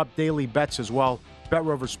World Cup daily bets as well. Bet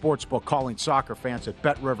Rivers Sportsbook calling soccer fans at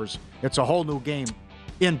Bet Rivers. It's a whole new game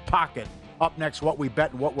in pocket. Up next, what we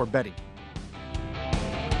bet and what we're betting.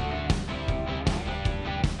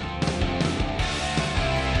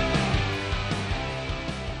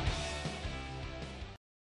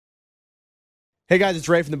 Hey guys, it's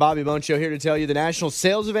Ray from the Bobby Bone Show here to tell you the national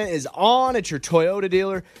sales event is on at your Toyota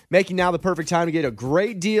dealer, making now the perfect time to get a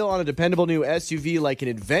great deal on a dependable new SUV like an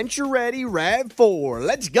adventure-ready RAV4.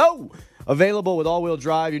 Let's go! Available with all-wheel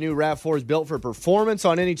drive, your new RAV4 is built for performance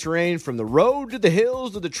on any terrain, from the road to the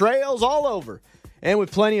hills to the trails, all over. And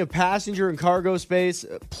with plenty of passenger and cargo space,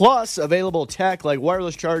 plus available tech like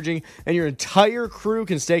wireless charging, and your entire crew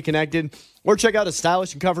can stay connected. Or check out a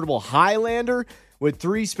stylish and comfortable Highlander with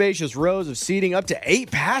 3 spacious rows of seating, up to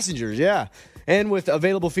 8 passengers, yeah. And with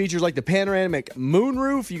available features like the panoramic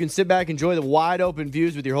moonroof, you can sit back and enjoy the wide open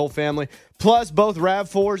views with your whole family. Plus, both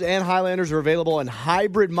RAV4s and Highlanders are available in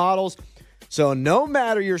hybrid models. So no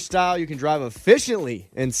matter your style, you can drive efficiently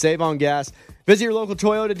and save on gas. Visit your local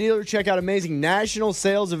Toyota dealer. Check out amazing national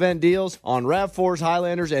sales event deals on RAV4s,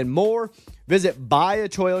 Highlanders, and more. Visit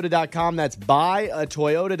buyatoyota.com. That's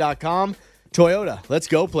buyatoyota.com. Toyota, let's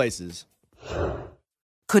go places.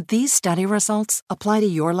 Could these study results apply to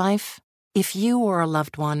your life? If you or a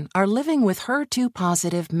loved one are living with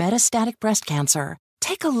HER2-positive metastatic breast cancer,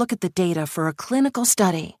 take a look at the data for a clinical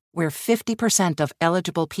study where 50% of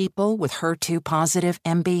eligible people with HER2-positive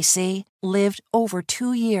MBC lived over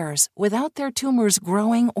 2 years without their tumors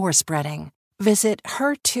growing or spreading. Visit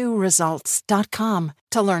HER2results.com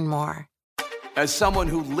to learn more. As someone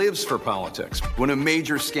who lives for politics, when a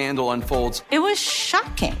major scandal unfolds, it was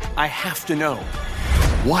shocking. I have to know,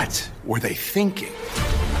 what were they thinking?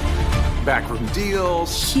 Backroom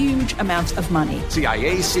deals, huge amounts of money,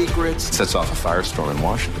 CIA secrets, sets off a firestorm in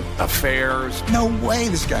Washington. Affairs. No way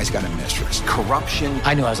this guy's got a mistress. Corruption.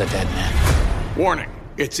 I knew I was a dead man. Warning,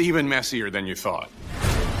 it's even messier than you thought.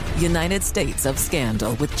 United States of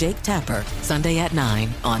Scandal with Jake Tapper, Sunday at 9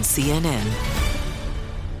 on CNN.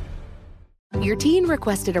 Your teen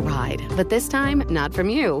requested a ride, but this time, not from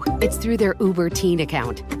you. It's through their Uber Teen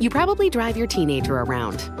account. You probably drive your teenager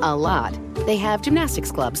around. A lot. They have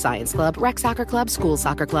gymnastics club, science club, rec soccer club, school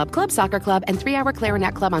soccer club soccer club, and 3-hour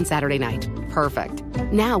clarinet club on Saturday night. Perfect.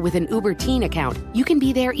 Now, with an Uber Teen account, you can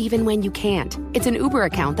be there even when you can't. It's an Uber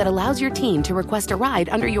account that allows your teen to request a ride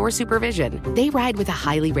under your supervision. They ride with a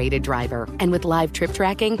highly rated driver, and with live trip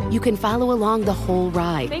tracking, you can follow along the whole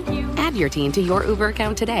ride. Thank you. Add your teen to your Uber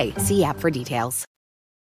account today. See app for details.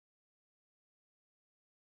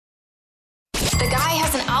 The guy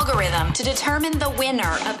has an algorithm to determine the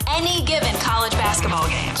winner of any given college basketball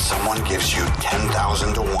game. Someone gives you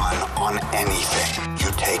 10,000 to 1 on anything.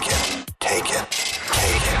 You take it. Take it.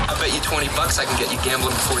 Take it. I bet you $20 I can get you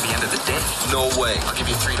gambling before the end of the day. No way. I'll give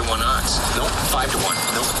you 3 to 1 odds. Nope. 5 to 1.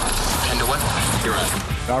 Nope. 10 to 1. You're on.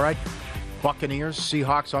 All right. Buccaneers,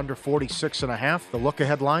 Seahawks under 46.5. The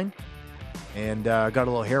look-ahead line. And got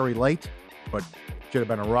a little hairy late, but should have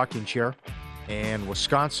been a rocking chair. And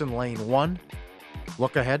Wisconsin lane 1.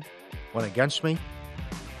 Look ahead. Went against me.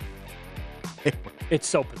 It's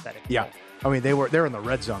so pathetic. Yeah. I mean, they're in the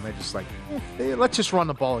red zone. They're just like, hey, let's just run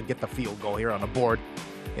the ball and get the field goal here on the board.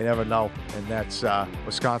 You never know. And that's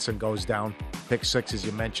Wisconsin goes down. Pick 6, as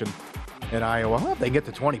you mentioned. And Iowa, well, they get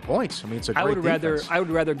to 20 points. I mean, it's a great defense. I would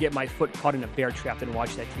rather get my foot caught in a bear trap than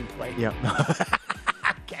watch that team play. Yeah.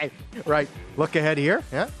 Okay. Right. Look ahead here.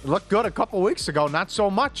 Yeah. Looked good a couple weeks ago. Not so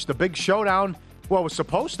much. The big showdown, well, was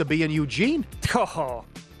supposed to be in Eugene. Oh.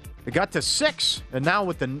 It got to 6. And now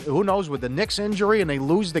with who knows, with the Knicks injury and they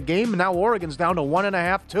lose the game, and now Oregon's down to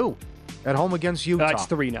 1.5, 2 at home against Utah. It's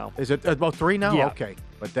 3 now. Is it about 3 now? Yeah. Okay.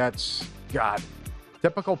 But that's, God,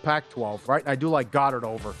 typical Pac-12, right? I do like Goddard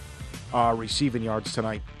over receiving yards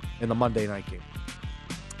tonight in the Monday night game.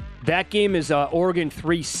 That game is Oregon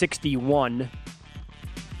 361.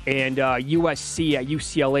 And USC at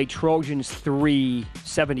UCLA, Trojans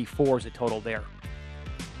 374 is the total there.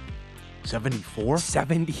 74?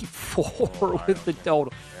 74 with the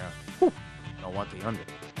total. Yeah. Don't want the under.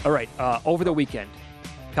 All right, over the weekend,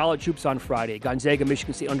 college hoops on Friday. Gonzaga,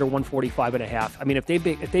 Michigan State under 145.5. I mean, if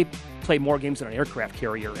they play more games than an aircraft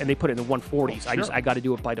carrier and they put it in the 140s, sure. I got to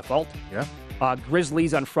do it by default. Yeah.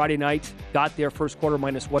 Grizzlies on Friday night got their first quarter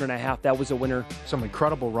minus 1.5. That was a winner. Some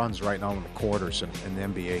incredible runs right now in the quarters in the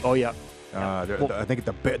NBA. Oh yeah. I think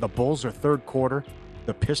the Bulls are third quarter.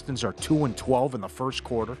 The Pistons are 2-12 in the first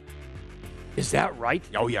quarter. Is that right?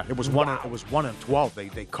 Oh yeah, it was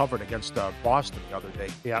 1-12. They covered against Boston the other day.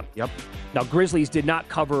 Yeah. Yep. Now Grizzlies did not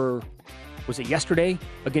cover. Was it yesterday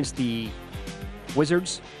against the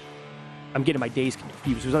Wizards? I'm getting my days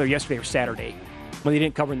confused. It was either yesterday or Saturday when they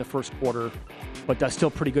didn't cover in the first quarter, but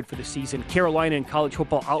still pretty good for the season. Carolina in college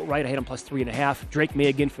football outright. I had them plus 3.5. Drake May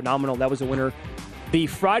again, phenomenal. That was a winner. The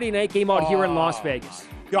Friday night game out here in Las Vegas.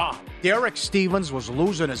 Yeah, Derek Stevens was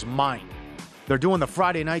losing his mind. They're doing the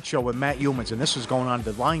Friday night show with Matt Humans, and this is going on.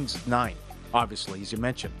 The line's 9, obviously, as you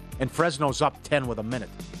mentioned. And Fresno's up 10 with a minute,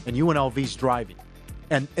 and UNLV's driving.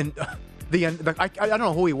 And I don't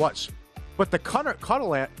know who he was, but the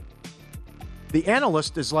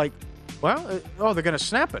analyst is like, well, they're going to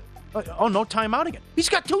snap it. No timeout again. He's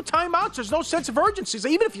got 2 timeouts. There's no sense of urgency. So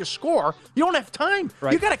even if you score, you don't have time.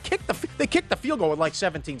 Right. You got to kick they kicked the field goal with like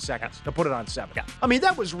 17 seconds to put it on 7. Yeah. I mean,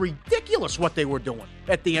 that was ridiculous what they were doing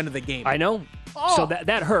at the end of the game. I know. Oh. So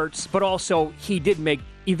that hurts, but also he did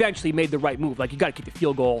eventually made the right move. Like, you got to kick the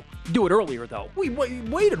field goal. Do it earlier, though. We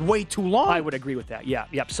waited way too long. I would agree with that. Yeah,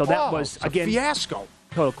 yep. So that was, again, a fiasco.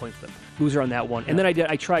 Total coin flip. Loser on that one. And then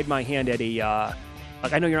I tried my hand at a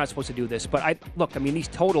I know you're not supposed to do this, but these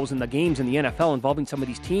totals in the games in the NFL involving some of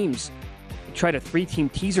these teams. I tried a 3-team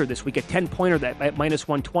teaser this week, a 10-pointer that at minus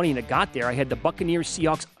 120, and it got there. I had the Buccaneers,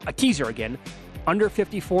 Seahawks, a teaser again, under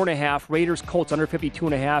 54.5, Raiders, Colts under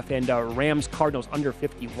 52.5, and Rams, Cardinals under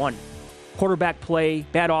 51. Quarterback play,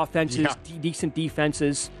 bad offenses, decent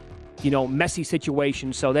defenses, messy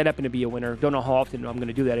situations. So that happened to be a winner. Don't know how often I'm going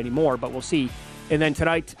to do that anymore, but we'll see. And then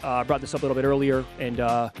tonight, brought this up a little bit earlier, and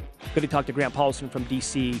good to talk to Grant Paulson from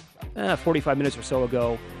D.C. 45 minutes or so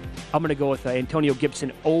ago. I'm going to go with Antonio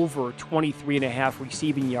Gibson over 23.5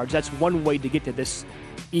 receiving yards. That's one way to get to this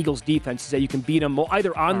Eagles defense, is that you can beat them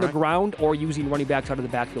either on the ground or using running backs out of the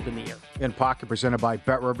backfield in the air. In Pocket, presented by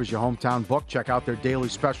Bet Rivers, your hometown book. Check out their daily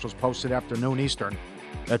specials posted afternoon Eastern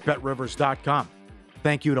at betrivers.com.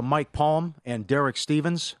 Thank you to Mike Palm and Derek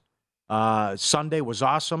Stevens. Sunday was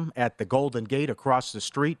awesome at the Golden Gate across the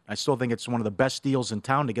street. I still think it's one of the best deals in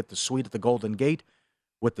town to get the suite at the Golden Gate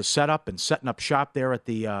with the setup and setting up shop there at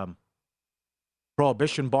the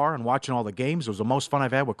Prohibition Bar and watching all the games. It was the most fun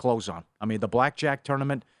I've had with clothes on. I mean, the blackjack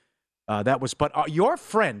tournament, that was. But your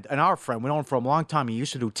friend and our friend, we know him for a long time. He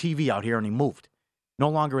used to do TV out here, and he moved. No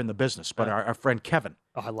longer in the business. But our friend Kevin.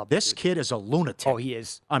 Oh, I love this kid is a lunatic. Oh, he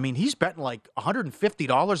is. I mean, he's betting like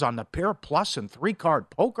 $150 on the Pair Plus and 3-card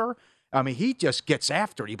poker. I mean, he just gets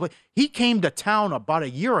after it. He came to town about a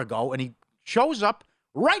year ago, and he shows up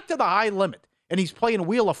right to the high limit, and he's playing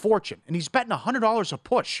Wheel of Fortune, and he's betting $100 a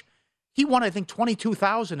push. He won, I think,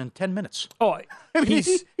 $22,000 in 10 minutes. Oh, I mean,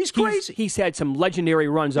 he's crazy. He's had some legendary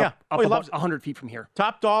runs up about 100 feet from here.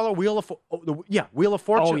 Top dollar, Wheel of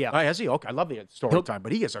Fortune. Oh, yeah. Has he? Okay, I love the story time,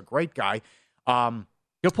 but he is a great guy.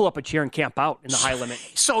 He'll pull up a chair and camp out in the high limit.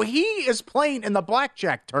 So he is playing in the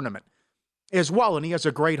blackjack tournament as well, and he has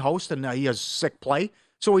a great host, and he has sick play.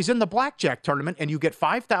 So he's in the blackjack tournament, and you get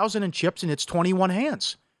 $5,000 in chips, and it's 21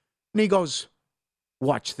 hands. And he goes,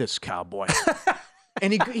 "Watch this, cowboy."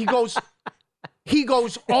 And he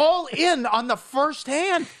goes all in on the first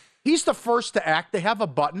hand. He's the first to act. They have a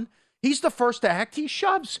button. He's the first to act. He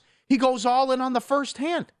shoves. He goes all in on the first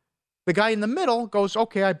hand. The guy in the middle goes,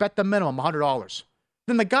 "Okay, I bet the minimum $100."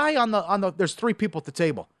 Then the guy on the there's 3 people at the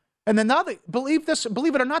table. And then now believe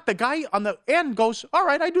it or not, the guy on the end goes, "All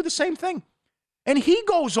right, I do the same thing." And he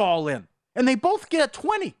goes all in. And they both get a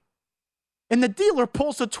 20. And the dealer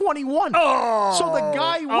pulls a 21. Oh, so the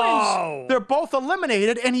guy wins. Oh. They're both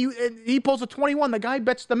eliminated, and he pulls a 21. The guy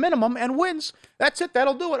bets the minimum and wins. That's it.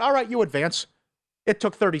 That'll do it. All right, you advance. It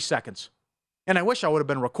took 30 seconds. And I wish I would have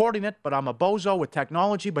been recording it, but I'm a bozo with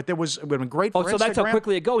technology. But it would have been great for Instagram. So that's how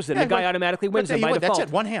quickly it goes then. Yeah, the guy automatically wins it by default. That's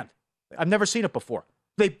it, one hand. I've never seen it before.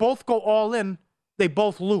 They both go all in. They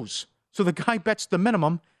both lose. So the guy bets the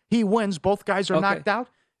minimum. He wins. Both guys are knocked out.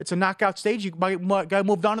 It's a knockout stage. Guy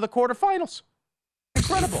moved on to the quarterfinals.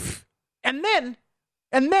 Incredible. And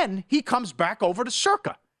then he comes back over to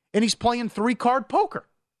Circa, and he's playing 3-card poker.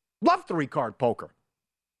 Love 3-card poker.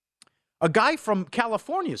 A guy from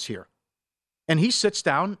California is here. And he sits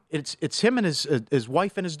down. It's him and his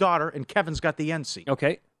wife and his daughter, and Kevin's got the end seat.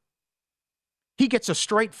 Okay. He gets a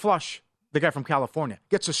straight flush. The guy from California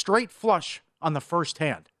gets a straight flush on the first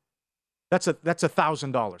hand. That's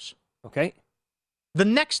 $1,000. Okay. The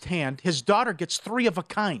next hand, his daughter gets 3 of a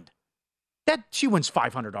kind. That she wins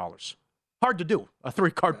 $500. Hard to do, a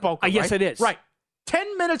 3-card poker. Yes, right? It is. Right.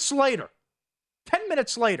 10 minutes later,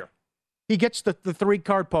 he gets the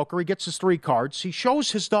 3-card poker. He gets his 3 cards. He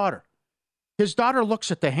shows his daughter. His daughter looks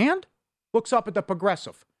at the hand, looks up at the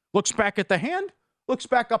progressive, looks back at the hand, looks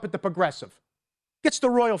back up at the progressive. Gets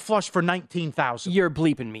the royal flush for $19,000. You're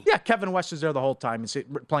bleeping me. Yeah, Kevin West is there the whole time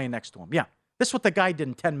and playing next to him. Yeah, this is what the guy did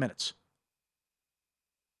in 10 minutes.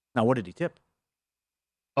 Now, what did he tip?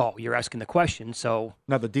 Oh, you're asking the question, so.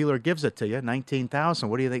 Now, the dealer gives it to you, $19,000.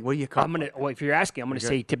 What do you think? What do you call it? Well, if you're asking, I'm going to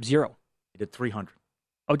say he tipped 0. He did $300.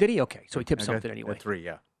 Oh, did he? Okay, so he tipped something anyway. 3,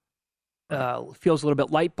 yeah. Feels a little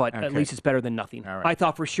bit light, but at least it's better than nothing. Right. I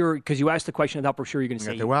thought for sure, because you asked the question, I thought for sure you're going to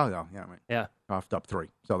say. Well, yeah. Right. Yeah. Coughed up 3.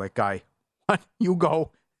 So that guy, you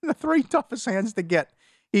go, the 3 toughest hands to get.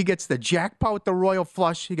 He gets the jackpot with the royal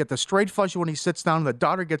flush. He gets the straight flush when he sits down, and the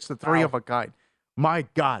daughter gets the 3 of a kind. My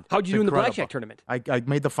God. How'd you do in the blackjack tournament? I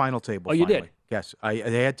made the final table. Oh, you did? Yes.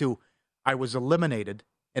 I was eliminated,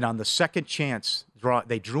 and on the second chance,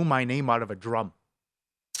 they drew my name out of a drum.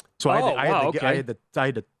 So I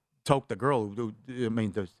had to toke the girl.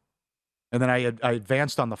 And then I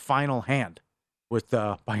advanced on the final hand with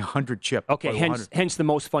by 100 chip. Okay, hence the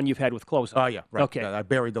most fun you've had with close-up. Oh, yeah, right. Okay. I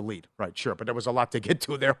buried the lead. Right, sure. But there was a lot to get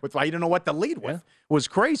to there. I didn't know what to lead with. It was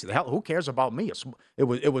crazy. The hell, who cares about me? It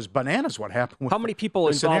was bananas what happened. How many people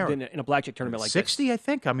involved in a blackjack tournament like 60, this? 60, I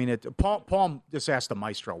think. I mean, Paul just asked the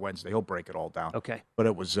maestro Wednesday. He'll break it all down. Okay. But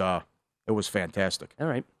it was fantastic. All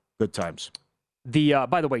right. Good times.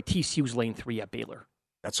 By the way, TCU's lane 3 at Baylor.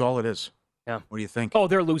 That's all it is. Yeah. What do you think? Oh,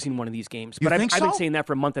 they're losing one of these games. But I've been saying that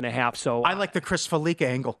for a month and a half. So I like the Chris Fallica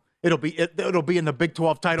angle. It'll be in the Big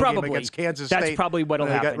 12 title game against Kansas State. That's probably what'll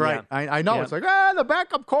happen. Right. Yeah. I know. Yeah. It's like the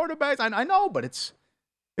backup quarterbacks. I know, but it's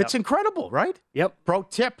incredible, right? Yep. Pro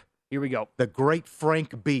tip. Here we go. The great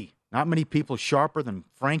Frank B. Not many people sharper than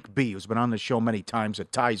Frank B., who's been on the show many times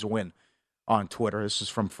at Ties Win on Twitter. This is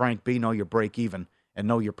from Frank B. Know your break even. and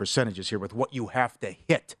know your percentages here with what you have to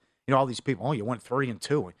hit. You know, all these people, oh, you went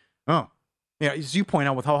 3-2. Oh, yeah, as you point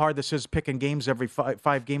out with how hard this is picking games every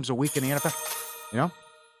five games a week in the NFL. You know,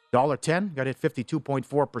 $1.10, got to hit 52.4%.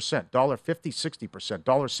 $1.50, 60%. $1.70,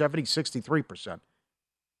 63%.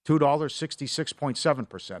 $2,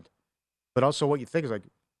 66.7%. But also what you think is like,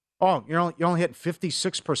 oh, you only hit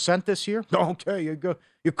 56% this year? Okay,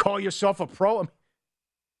 you call yourself a pro?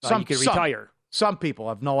 I mean, you could retire. Some people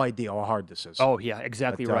have no idea how hard this is. Oh, yeah,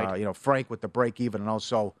 exactly right. You know, Frank with the break even, and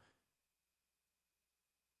also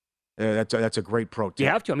that's a great pro tip. You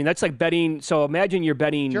have to. I mean, that's like betting. So imagine you're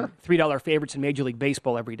betting $3 favorites in Major League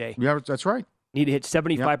Baseball every day. Yeah, that's right. Need to hit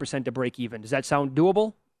 75% to break even. Does that sound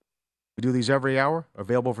doable? We do these every hour.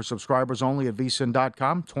 Available for subscribers only at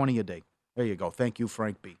vsin.com. 20 a day. There you go. Thank you,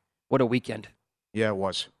 Frank B. What a weekend. Yeah, it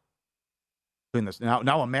was.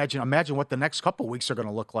 Now imagine what the next couple weeks are going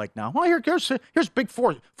to look like now. Well, here's big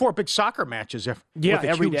four big soccer matches with a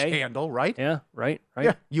every huge day. handle, right? Yeah, right.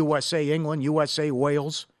 Yeah, USA, England, USA,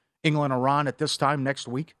 Wales, England, Iran at this time next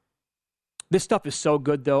week. This stuff is so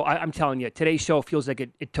good, though. I'm telling you, today's show feels like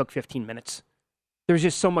it took 15 minutes. There's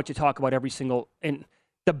just so much to talk about every single and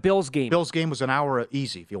the Bills game. Bills game was an hour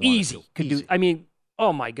easy if you wanted easy. to. Could Easy. do. I mean,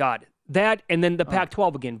 oh my God, that and then the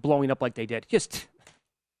Pac-12 again blowing up like they did. Just.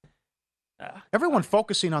 Everyone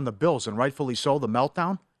focusing on the Bills, and rightfully so, the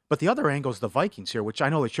meltdown. But the other angle is the Vikings here, which I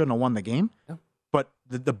know they shouldn't have won the game. Yeah. But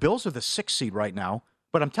the Bills are the 6th seed right now.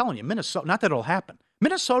 But I'm telling you, Minnesota, not that it'll happen.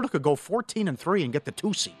 Minnesota could go 14-3 and get the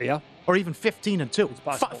 2 seed. Yeah. Or even 15-2. It's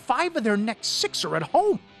possible. 5 of their next 6 are at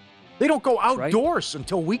home. They don't go outdoors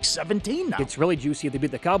until week 17 now. It's really juicy if they beat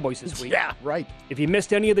the Cowboys this week. Yeah, right. If you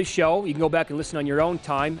missed any of the show, you can go back and listen on your own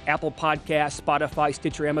time. Apple Podcasts, Spotify,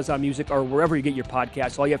 Stitcher, Amazon Music, or wherever you get your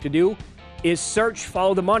podcasts. All you have to do is search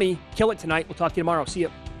Follow the Money. Kill it tonight. We'll talk to you tomorrow. See you.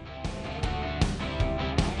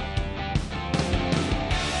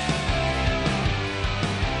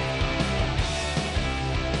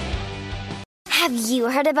 Have you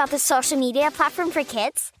heard about the social media platform for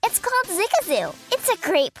kids? It's called Zigazoo. It's a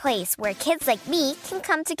great place where kids like me can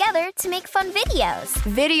come together to make fun videos.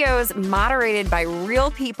 Videos moderated by real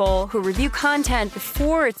people who review content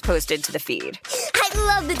before it's posted to the feed. I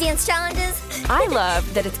love the dance challenges. I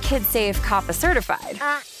love that it's KidSafe COPPA certified.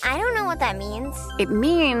 I don't know what that means. It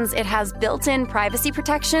means it has built-in privacy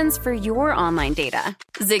protections for your online data.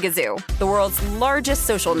 Zigazoo, the world's largest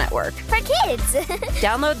social network. For kids.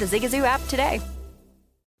 Download the Zigazoo app today.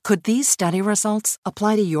 Could these study results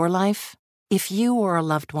apply to your life? If you or a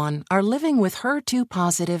loved one are living with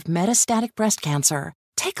HER2-positive metastatic breast cancer,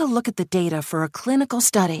 take a look at the data for a clinical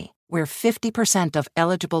study where 50% of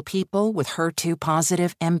eligible people with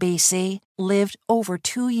HER2-positive MBC lived over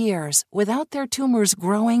 2 years without their tumors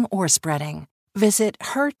growing or spreading. Visit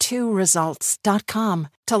HER2results.com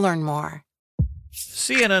to learn more.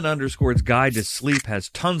 CNN_'s Guide to Sleep has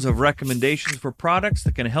tons of recommendations for products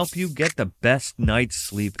that can help you get the best night's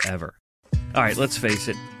sleep ever. All right, let's face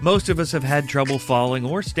it, most of us have had trouble falling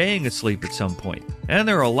or staying asleep at some point, and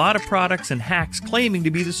there are a lot of products and hacks claiming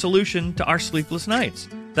to be the solution to our sleepless nights.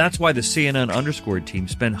 That's why the CNN_ team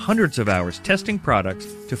spend hundreds of hours testing products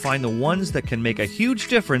to find the ones that can make a huge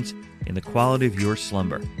difference in the quality of your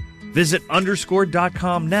slumber. Visit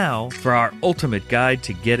underscore.com now for our ultimate guide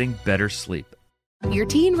to getting better sleep. Your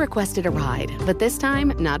teen requested a ride, but this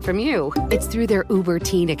time, not from you. It's through their Uber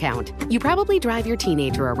Teen account. You probably drive your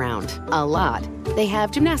teenager around. A lot. They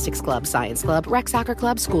have gymnastics club, science club, rec soccer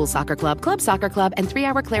club, school soccer club soccer club, and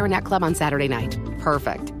 3-hour clarinet club on Saturday night.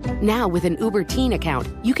 Perfect. Now, with an Uber Teen account,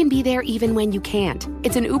 you can be there even when you can't.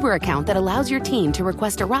 It's an Uber account that allows your teen to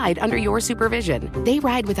request a ride under your supervision. They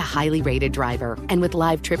ride with a highly rated driver, and with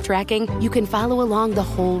live trip tracking, you can follow along the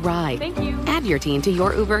whole ride. Thank you. Add your teen to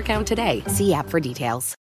your Uber account today. See app for details.